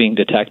also being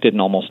detected in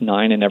almost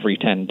 9 in every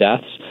 10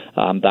 deaths.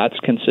 That's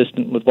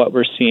consistent with what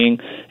we're seeing.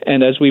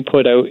 And as we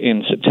put out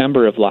in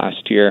September of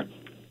last year,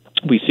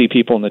 we see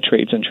people in the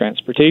trades and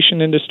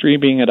transportation industry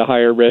being at a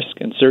higher risk,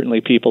 and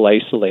certainly people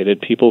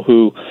isolated, people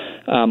who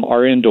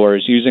are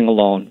indoors, using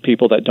alone,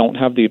 people that don't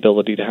have the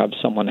ability to have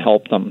someone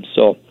help them.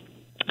 So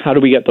how do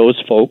we get those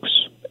folks,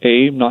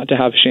 A, not to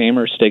have shame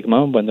or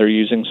stigma when they're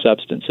using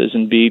substances,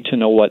 and B, to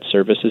know what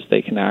services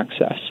they can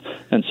access?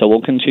 And so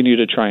we'll continue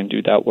to try and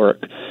do that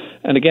work.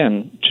 And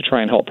again, to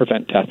try and help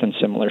prevent death in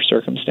similar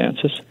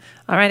circumstances.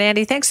 All right,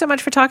 Andy, thanks so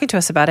much for talking to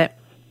us about it.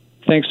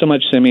 Thanks so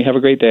much, Simi. Have a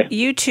great day.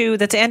 You too.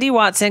 That's Andy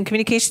Watson,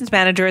 Communications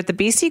Manager at the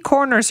BC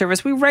Coroner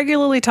Service. We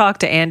regularly talk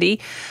to Andy,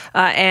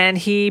 and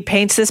he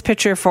paints this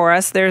picture for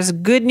us. There's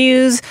good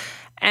news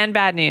and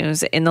bad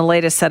news in the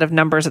latest set of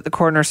numbers that the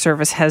Coroner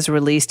Service has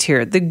released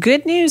here. The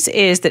good news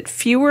is that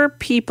fewer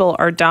people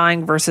are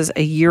dying versus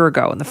a year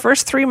ago. In the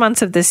first 3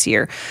 months of this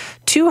year,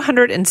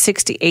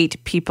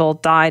 268 people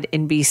died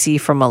in BC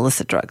from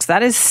illicit drugs.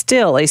 That is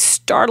still a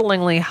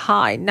startlingly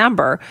high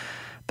number,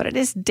 but it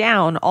is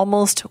down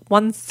almost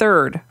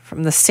 1/3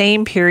 from the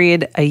same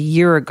period a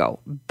year ago.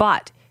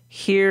 But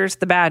here's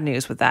the bad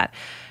news with that.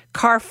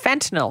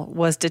 Carfentanil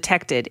was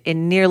detected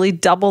in nearly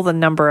double the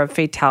number of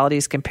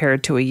fatalities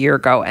compared to a year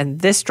ago, and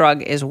this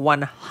drug is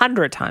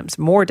 100 times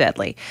more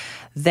deadly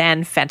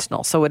than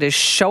fentanyl. So it is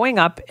showing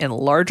up in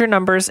larger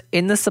numbers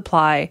in the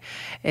supply.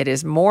 It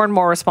is more and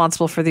more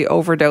responsible for the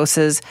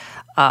overdoses,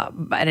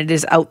 and it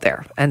is out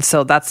there. And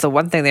so that's the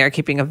one thing they are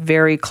keeping a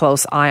very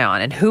close eye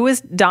on. And who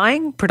is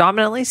dying?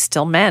 Predominantly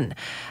still men.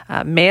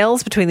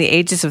 Males between the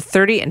ages of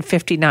 30 and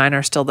 59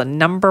 are still the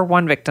number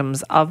one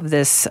victims of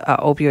this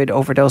opioid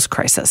overdose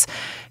crisis.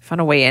 If you want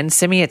to weigh in,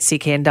 Simi at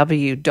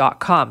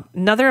cknw.com.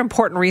 Another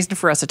important reason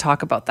for us to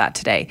talk about that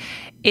today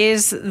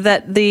is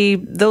that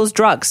those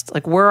drugs,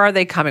 like, where are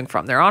they coming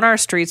from? They're on our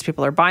streets.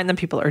 People are buying them.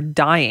 People are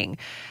dying.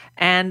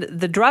 And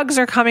the drugs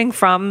are coming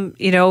from,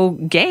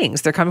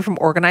 gangs. They're coming from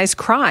organized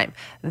crime.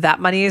 That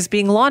money is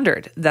being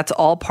laundered. That's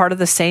all part of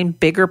the same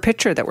bigger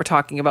picture that we're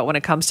talking about when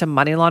it comes to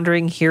money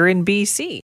laundering here in BC.